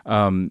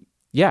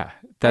 Yeah, I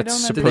that's don't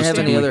supposed Did they have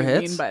to any be other what you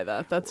hits? mean by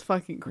that. That's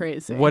fucking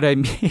crazy. what I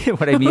mean.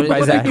 What I mean by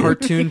Was that. that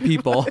cartoon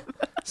people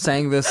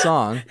sang this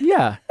song?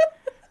 Yeah.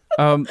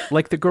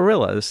 Like the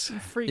Gorillas.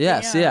 Freaking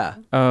Yes, out.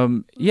 yeah.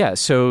 Yeah,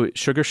 so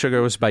Sugar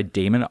Sugar was by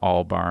Damon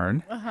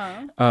Albarn.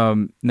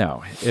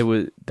 No,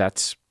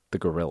 that's the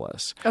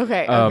Gorillas.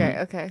 Okay,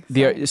 okay.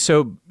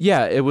 Sorry.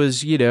 It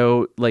was,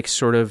 like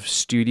sort of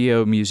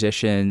studio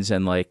musicians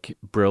and like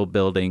Brill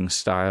Building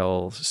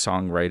style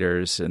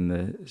songwriters in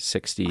the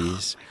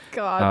 60s.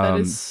 God, that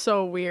is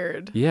so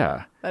weird.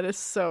 Yeah. That is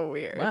so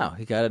weird. Wow,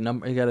 he got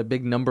a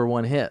big number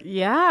one hit.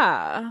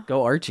 Yeah.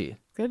 Go Archie.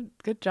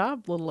 Good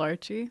job, little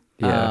Archie.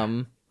 Yeah.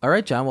 All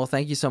right, John. Well,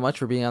 thank you so much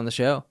for being on the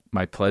show.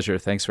 My pleasure.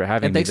 Thanks for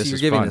having And me. thanks This for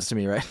is giving fun. this to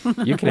me, right?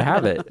 You can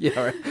have it. Yeah,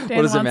 all right. Dan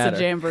What does it wants matter? a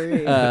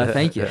jamboree.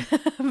 Thank you.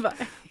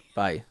 Bye.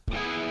 Bye.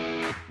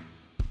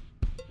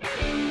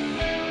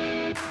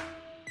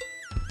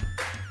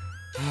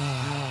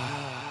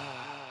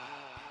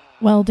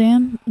 Well,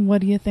 Dan,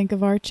 what do you think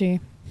of Archie?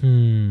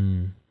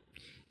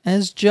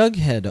 As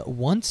Jughead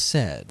once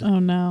said, Oh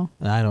no,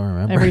 I don't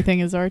remember. everything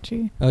is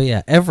Archie. Oh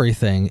yeah,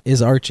 everything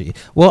is Archie.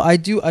 Well, I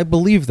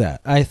believe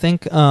that. I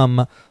think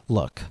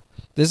look,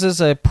 this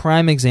is a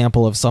prime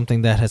example of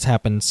something that has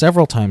happened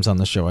several times on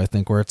the show, I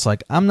think, where it's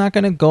like I'm not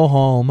going to go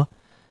home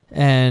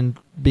and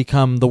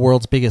become the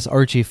world's biggest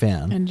Archie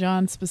fan. And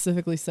John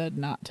specifically said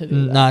not to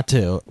do that. Not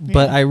to.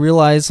 But I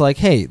realize like,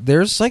 hey,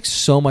 there's like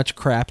so much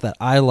crap that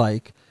I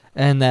like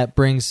and that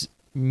brings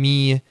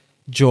me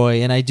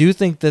joy. And I do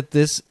think that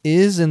this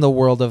is in the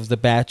world of The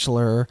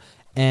Bachelor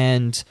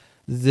and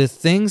the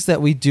things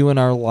that we do in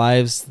our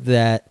lives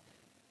that,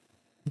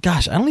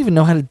 gosh, I don't even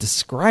know how to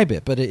describe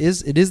it, but it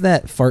is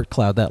that fart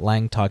cloud that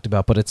Lang talked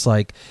about, but it's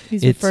like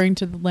He's it's, referring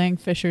to the Lang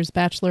Fisher's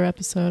Bachelor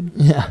episode.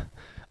 yeah.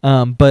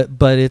 But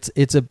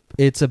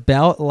it's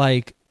about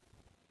like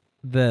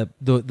the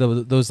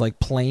those like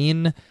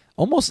plain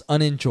almost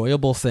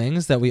unenjoyable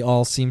things that we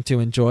all seem to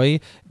enjoy.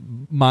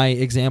 My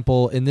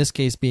example in this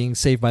case being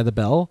Saved by the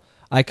Bell.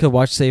 I could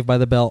watch Saved by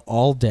the Bell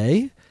all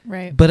day,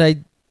 Right. but I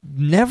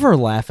never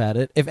laugh at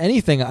it. If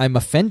anything, I'm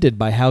offended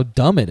by how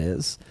dumb it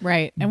is.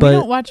 Right. And But- we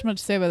don't watch much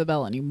Saved by the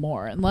Bell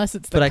anymore, unless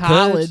it's But the I could.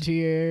 college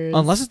years.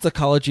 Unless it's the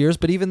college years,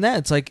 but even that,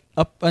 it's like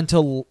up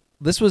until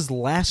this was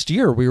last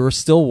year, we were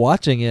still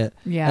watching it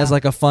Yeah. as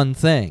like a fun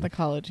thing. the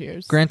college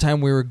years. Grand time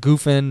we were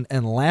goofing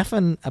and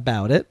laughing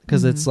about it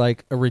because it's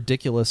like a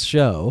ridiculous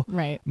show,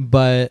 Right.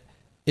 but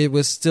it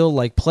was still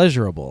like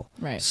pleasurable.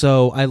 Right.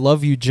 So I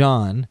love you,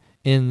 John,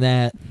 in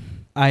that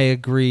I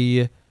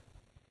agree.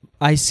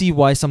 I see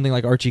why something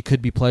like Archie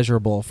could be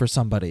pleasurable for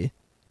somebody.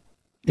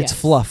 It's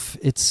Yes. fluff.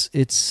 It's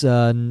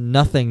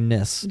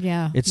nothingness.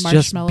 Yeah. It's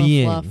just Marshmallow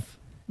being. fluff.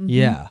 Mhm.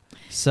 Yeah.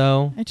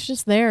 So It's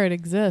just there. It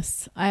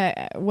exists.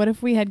 What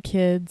if we had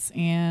kids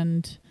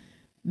and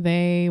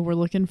they were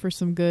looking for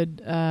some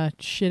good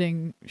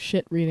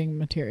shit reading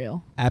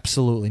material?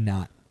 absolutely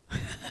not.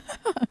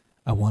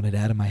 I want it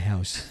out of my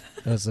house.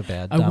 That was a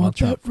bad Donald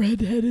Trump.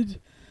 redheaded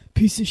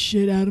piece of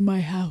shit out of my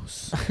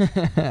house.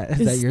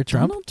 Is that your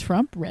Trump? Donald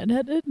Trump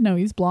redheaded? No,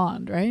 he's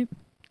blonde, right?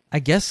 I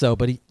guess so,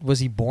 but was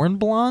he born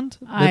blonde?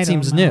 That I don't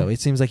seems know. new. It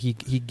seems like he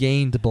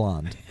gained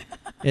blonde.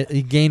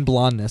 He gained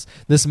blondness.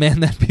 This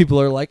man that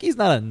people are like, he's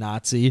not a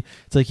Nazi.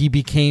 It's like he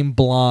became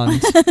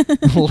blonde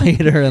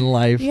later in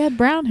life He had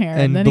brown hair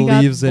and then he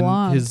believes got in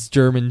blonde. his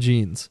German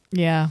genes.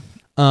 Yeah.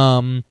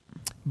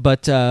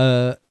 But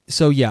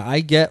so yeah,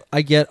 I get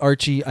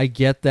Archie. I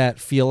get that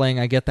feeling.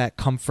 I get that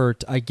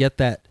comfort. I get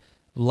that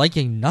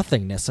liking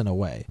nothingness in a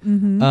way.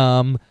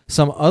 Mm-hmm.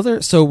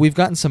 So we've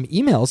gotten some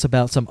emails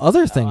about some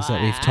other things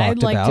that we've talked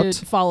I'd like about.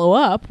 to follow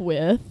up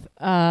with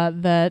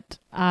that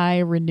I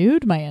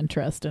renewed my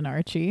interest in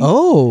Archie.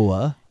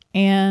 Oh,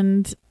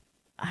 And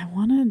I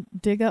want to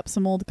dig up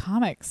some old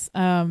comics.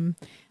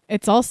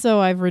 It's also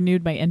I've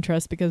renewed my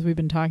interest because we've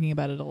been talking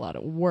about it a lot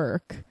at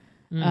work.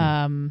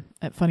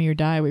 At Funny or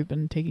Die, we've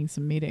been taking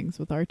some meetings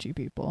with Archie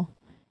people.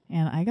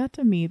 And I got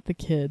to meet the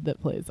kid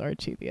that plays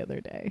Archie the other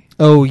day.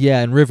 oh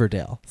yeah, in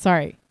Riverdale.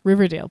 Sorry,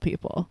 Riverdale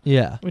people,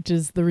 Yeah, which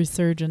is the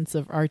resurgence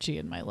of Archie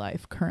in my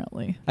life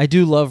currently. I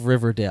do love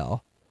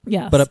Riverdale,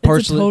 Yes, but it's a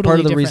part of totally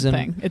the different reason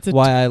thing. It's a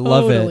why I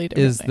love totally it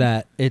different is thing.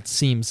 that it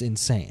seems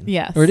insane.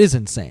 Yes. or it is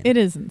insane. It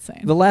is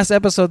insane. The last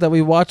episode that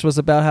we watched was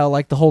about how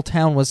like the whole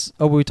town was.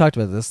 Oh, we talked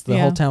about this. The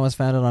Yeah. whole town was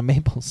founded on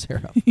maple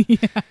syrup.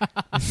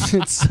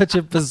 It's such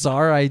a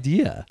bizarre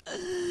idea.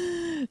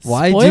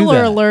 Why do Spoiler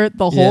that? alert,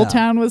 the whole Yeah.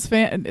 town was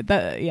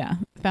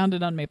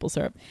founded on maple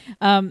syrup.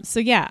 So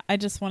yeah, I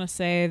just want to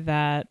say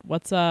that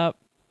what's up,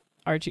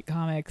 Archie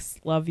Comics,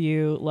 love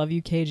you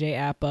KJ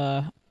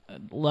Appa.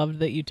 Loved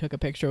that you took a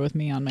picture with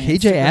me on my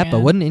KJ Instagram. Appa.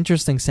 What an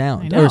interesting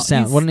sound. I know, Or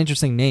sound. he's- What an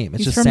interesting name. It's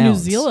He's just from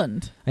sounds. New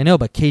Zealand. I know,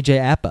 but KJ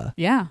Appa.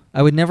 Yeah.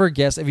 I would never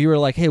guess if you were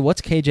like, "Hey,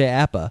 what's KJ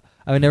Appa?"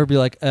 I would never be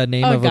like a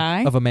name A of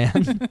guy. a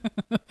man.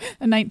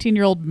 A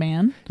 19-year-old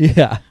man.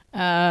 Yeah,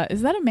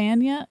 Is that a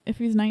man yet if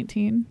he's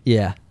 19?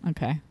 yeah,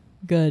 Okay.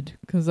 Good,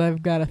 because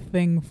I've got a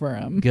thing for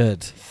him.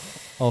 good.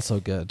 Also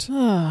good.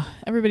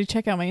 Everybody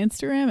check out my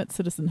Instagram at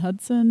Citizen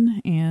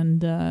Hudson,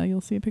 and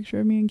you'll see a picture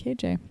of me and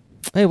KJ.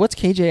 Hey, what's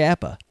KJ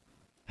Appa?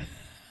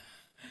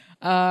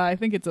 I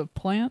think it's a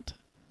plant.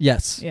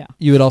 Yes. Yeah.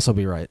 You would also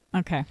be right.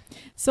 Okay.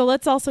 So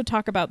let's also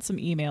talk about some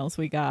emails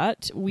we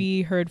got.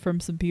 We heard from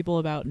some people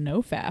about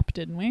NoFap,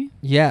 didn't we?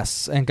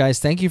 Yes. And guys,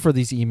 thank you for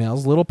these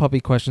emails.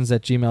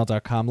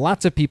 Littlepuppyquestions@gmail.com.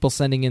 Lots of people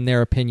sending in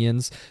their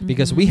opinions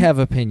because we have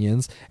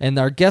opinions and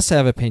our guests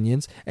have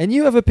opinions and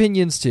you have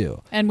opinions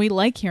too. And we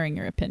like hearing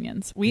your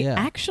opinions. We Yeah.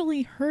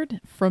 actually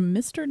heard from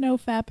Mr.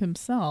 NoFap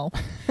himself.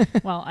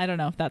 Well, I don't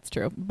know if that's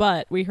true,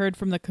 but we heard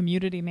from the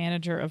community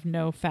manager of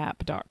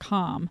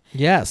nofap.com.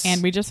 Yes.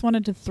 And we just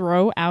wanted to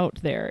throw out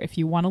there, if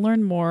you want to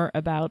learn more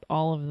about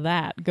all of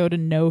that, go to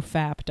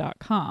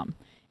nofap.com.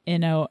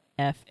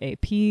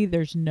 NOFAP.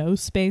 There's no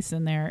space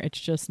in there. It's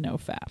just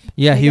NoFap.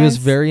 yeah, Hey, he was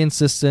guys, very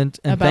insistent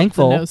and about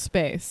thankful. the no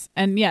space.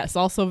 And yes,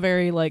 also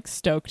very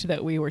stoked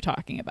that we were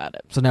talking about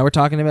it. So now we're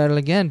talking about it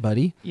again,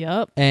 buddy.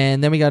 Yep.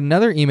 And then we got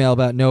another email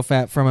about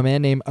NoFap from a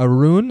man named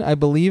Arun, I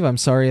believe. I'm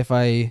sorry if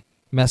I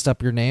messed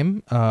up your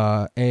name. That's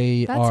how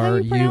you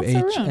pronounce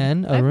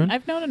Aruhn. Arun.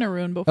 I've known an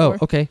Arun Oh, before.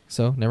 okay.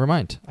 So never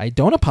mind. I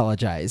don't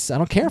apologize. I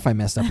don't care if I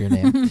messed up your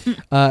name.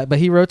 But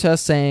he wrote to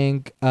us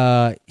saying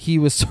he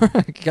was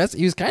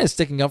he was kind of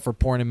sticking up for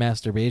porn and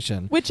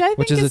masturbation, Which I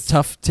think is a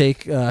tough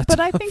take. But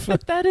I think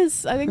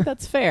I think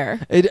that's fair.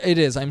 It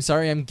is. I'm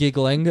sorry. I'm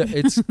giggling.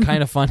 It's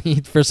kind of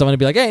funny for someone to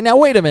be like, "Hey, now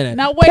wait a minute.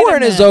 Now wait a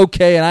porn is minute.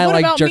 okay, and I What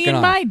like about jerking me and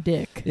off." my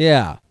dick?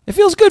 Yeah. It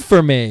feels good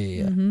for me.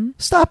 Mm-hmm.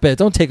 Stop it.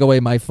 Don't take away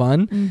my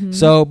fun.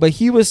 So, but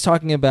he was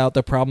talking about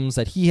the problems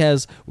that he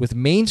has with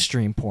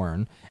mainstream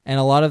porn, and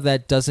a lot of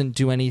that doesn't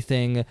do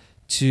anything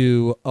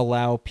to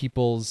allow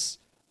people's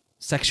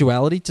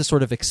sexuality to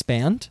sort of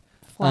expand.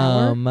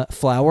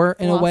 Flower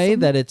in a way Blossom.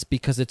 that it's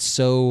because it's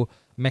so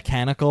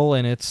mechanical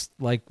and it's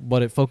like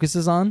what it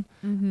focuses on.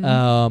 Mm-hmm.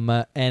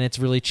 And it's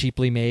really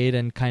cheaply made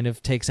and kind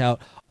of takes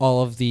out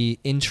all of the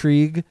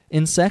intrigue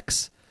in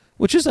sex,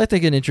 which is, I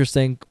think, an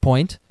interesting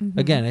point. Mm-hmm.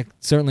 Again, it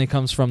certainly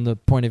comes from the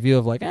point of view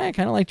of like, I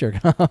kind of like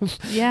jerking off.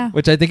 Yeah.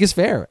 Which I think is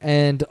fair.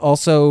 And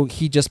also,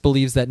 he just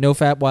believes that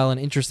NoFap, while an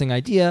interesting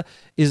idea,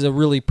 is a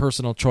really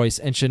personal choice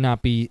and should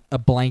not be a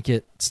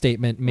blanket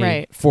statement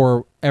made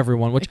for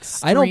everyone, which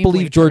I don't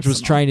believe George was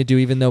trying to do,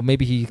 even though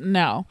maybe he...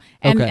 No.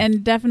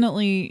 And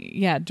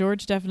definitely,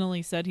 George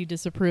definitely said he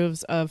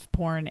disapproves of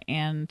porn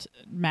and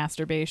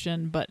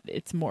masturbation, but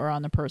it's more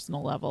on the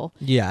personal level.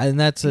 Yeah, and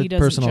that's a he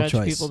doesn't personal judge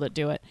choice. People that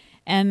do it.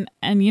 And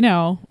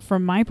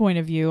from my point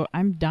of view,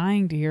 I'm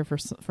dying to hear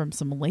from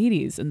some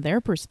ladies and their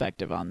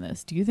perspective on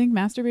this. Do you think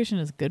masturbation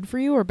is good for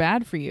you or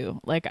bad for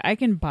you? Like, I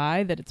can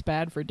buy that it's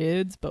bad for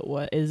dudes, but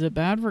what is it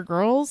bad for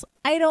girls?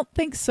 I don't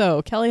think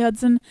so. Kelly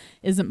Hudson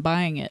isn't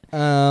buying it.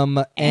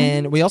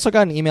 And we also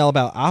got an email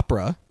about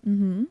opera.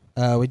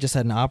 Mm-hmm. We just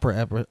had an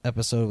opera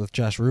episode with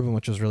Josh Rubin,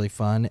 which was really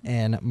fun.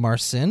 And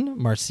Marcin,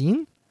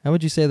 how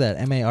would you say that?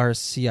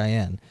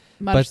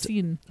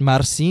 Marcin.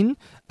 Marcin.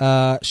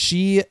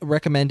 She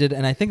recommended,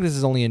 and I think this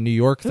is only a New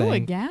York thing. Ooh, a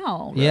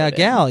gal. Yeah, a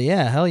gal.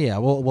 Yeah, hell yeah.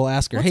 We'll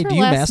ask her. What's hey, her do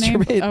you last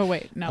masturbate? Name? Oh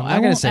wait, no, I'm I not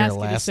going to won't say her ask you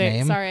to last say it.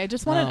 name. Sorry, I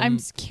just wanted. I'm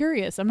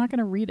curious. I'm not going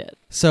to read it.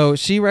 So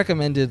she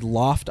recommended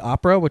Loft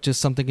Opera, which is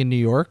something in New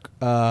York,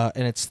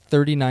 and it's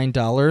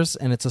 $39,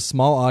 and it's a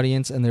small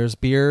audience, and there's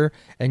beer,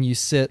 and you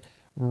sit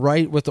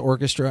right with the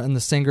orchestra and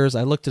the singers.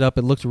 I looked it up.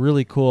 It looked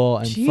really cool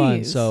and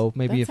fun. So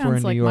maybe if we're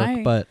in New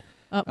York, but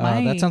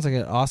that sounds like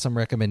an awesome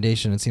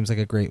recommendation. It seems like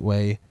a great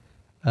way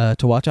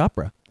to watch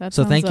opera.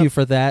 So thank you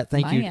for that.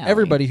 Thank you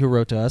everybody who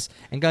wrote to us.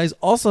 And guys,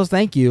 also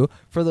thank you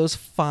for those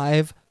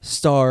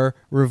 5-star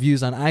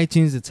reviews on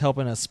iTunes. It's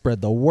helping us spread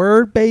the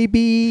word,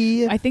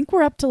 baby. I think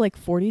we're up to like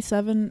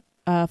 47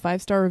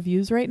 5-star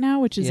reviews right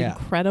now, which is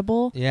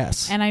incredible.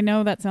 Yes. And I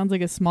know that sounds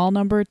like a small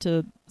number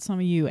to some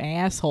of you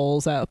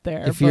assholes out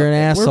there. If you're an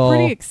asshole, we're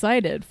pretty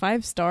excited.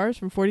 5 stars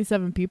from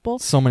 47 people.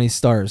 So many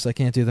stars. I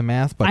can't do the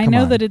math, but I come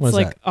know on. that it's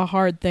like a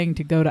hard thing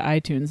to go to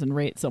iTunes and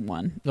rate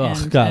someone.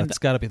 Oh, God, it's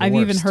got to be the I've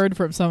worst. even heard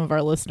from some of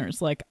our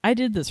listeners, like, I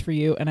did this for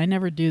you, and I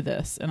never do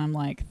this. And I'm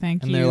like,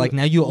 thank you, And they're like,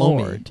 now you owe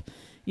me.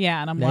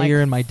 Yeah, and I'm now like,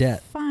 you're in my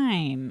debt.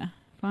 Fine,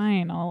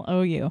 I'll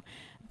owe you.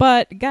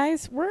 But,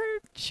 guys, we're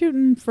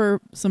shooting for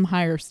some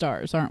higher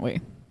stars, aren't we?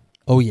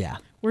 Oh, yeah.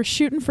 We're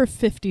shooting for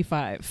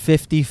 55.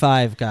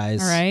 55,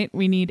 guys. All right.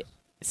 We need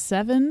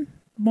 7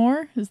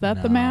 more. Is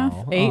that the math?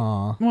 8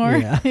 more?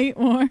 Yeah. 8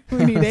 more.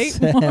 We need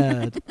 8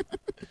 more.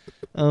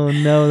 Oh,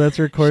 no. That's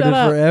recorded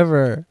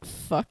forever.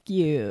 Fuck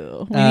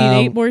you. We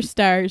need 8 more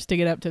stars to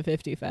get up to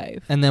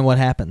 55. And then what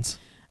happens?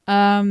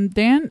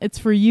 Dan, it's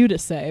for you to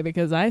say,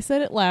 because I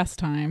said it last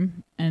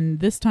time, and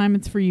this time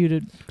it's for you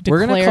to declare.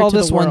 We're going to call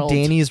this one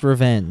Danny's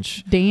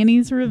Revenge.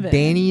 Danny's Revenge.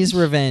 Danny's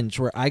Revenge,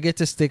 where I get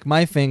to stick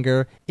my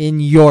finger in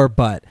your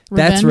butt.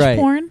 Revenge That's right.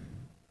 porn?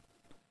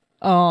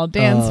 Oh,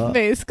 Dan's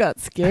face got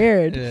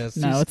scared. Yeah, it's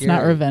no, too it's not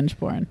scary. revenge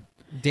porn.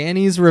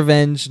 Danny's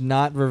Revenge,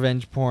 not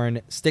revenge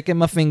porn. Sticking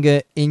my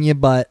finger in your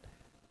butt.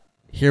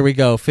 Here we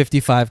go.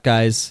 55,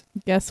 guys.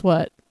 Guess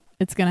what?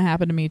 It's going to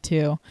happen to me,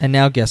 too. And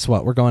now guess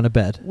what? We're going to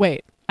bed.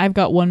 Wait. I've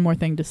got one more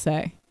thing to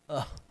say.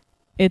 Ugh.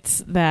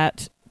 It's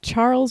that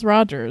Charles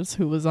Rogers,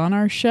 who was on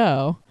our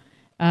show,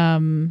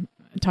 talking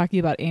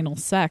about anal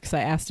sex,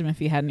 I asked him if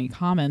he had any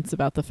comments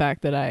about the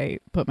fact that I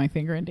put my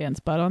finger in Dan's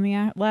butt on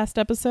the last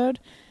episode.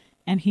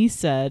 And he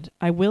said,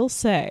 I will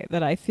say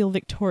that I feel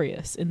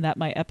victorious in that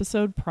my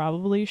episode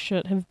probably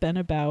should have been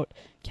about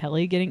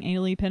Kelly getting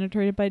anally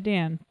penetrated by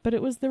Dan, but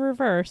it was the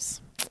reverse.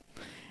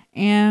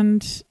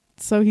 And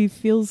so he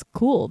feels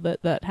cool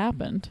that that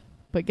happened.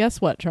 But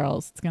guess what,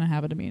 Charles? It's going to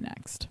happen to me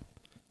next.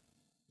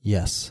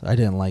 Yes, I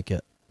didn't like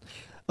it.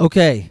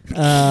 Okay,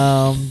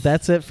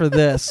 that's it for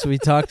this. We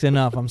talked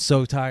enough. I'm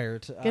so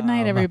tired. Good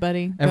night,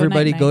 everybody.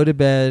 Everybody go to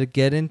bed.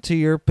 Get into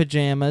your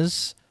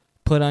pajamas.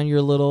 Put on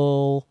your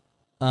little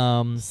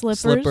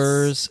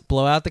slippers.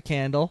 Blow out the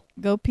candle.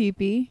 Go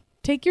pee-pee.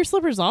 Take your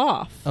slippers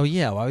off. Oh,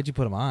 yeah. Why would you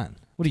put them on?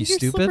 What are you,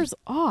 Take your stupid? slippers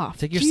off.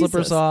 Take your Jesus.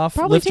 slippers off.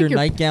 Probably Lift your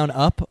nightgown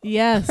up.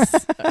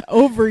 Yes.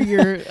 Over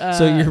your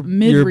so your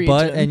mid-region.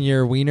 butt and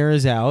your wiener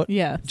is out.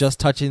 Yes. Just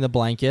touching the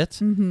blanket.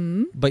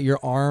 Mm-hmm. But your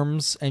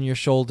arms and your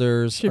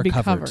shoulders should are be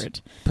covered.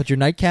 Put your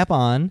nightcap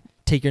on.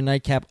 Take your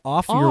nightcap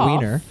off your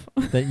wiener.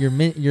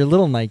 Your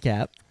little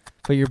nightcap.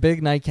 Put your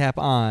big nightcap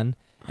on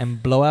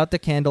and blow out the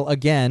candle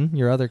again,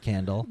 your other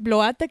candle. Blow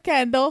out the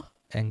candle.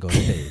 And go to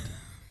bed.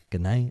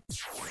 Good night.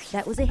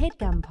 That was a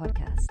HeadGum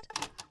podcast.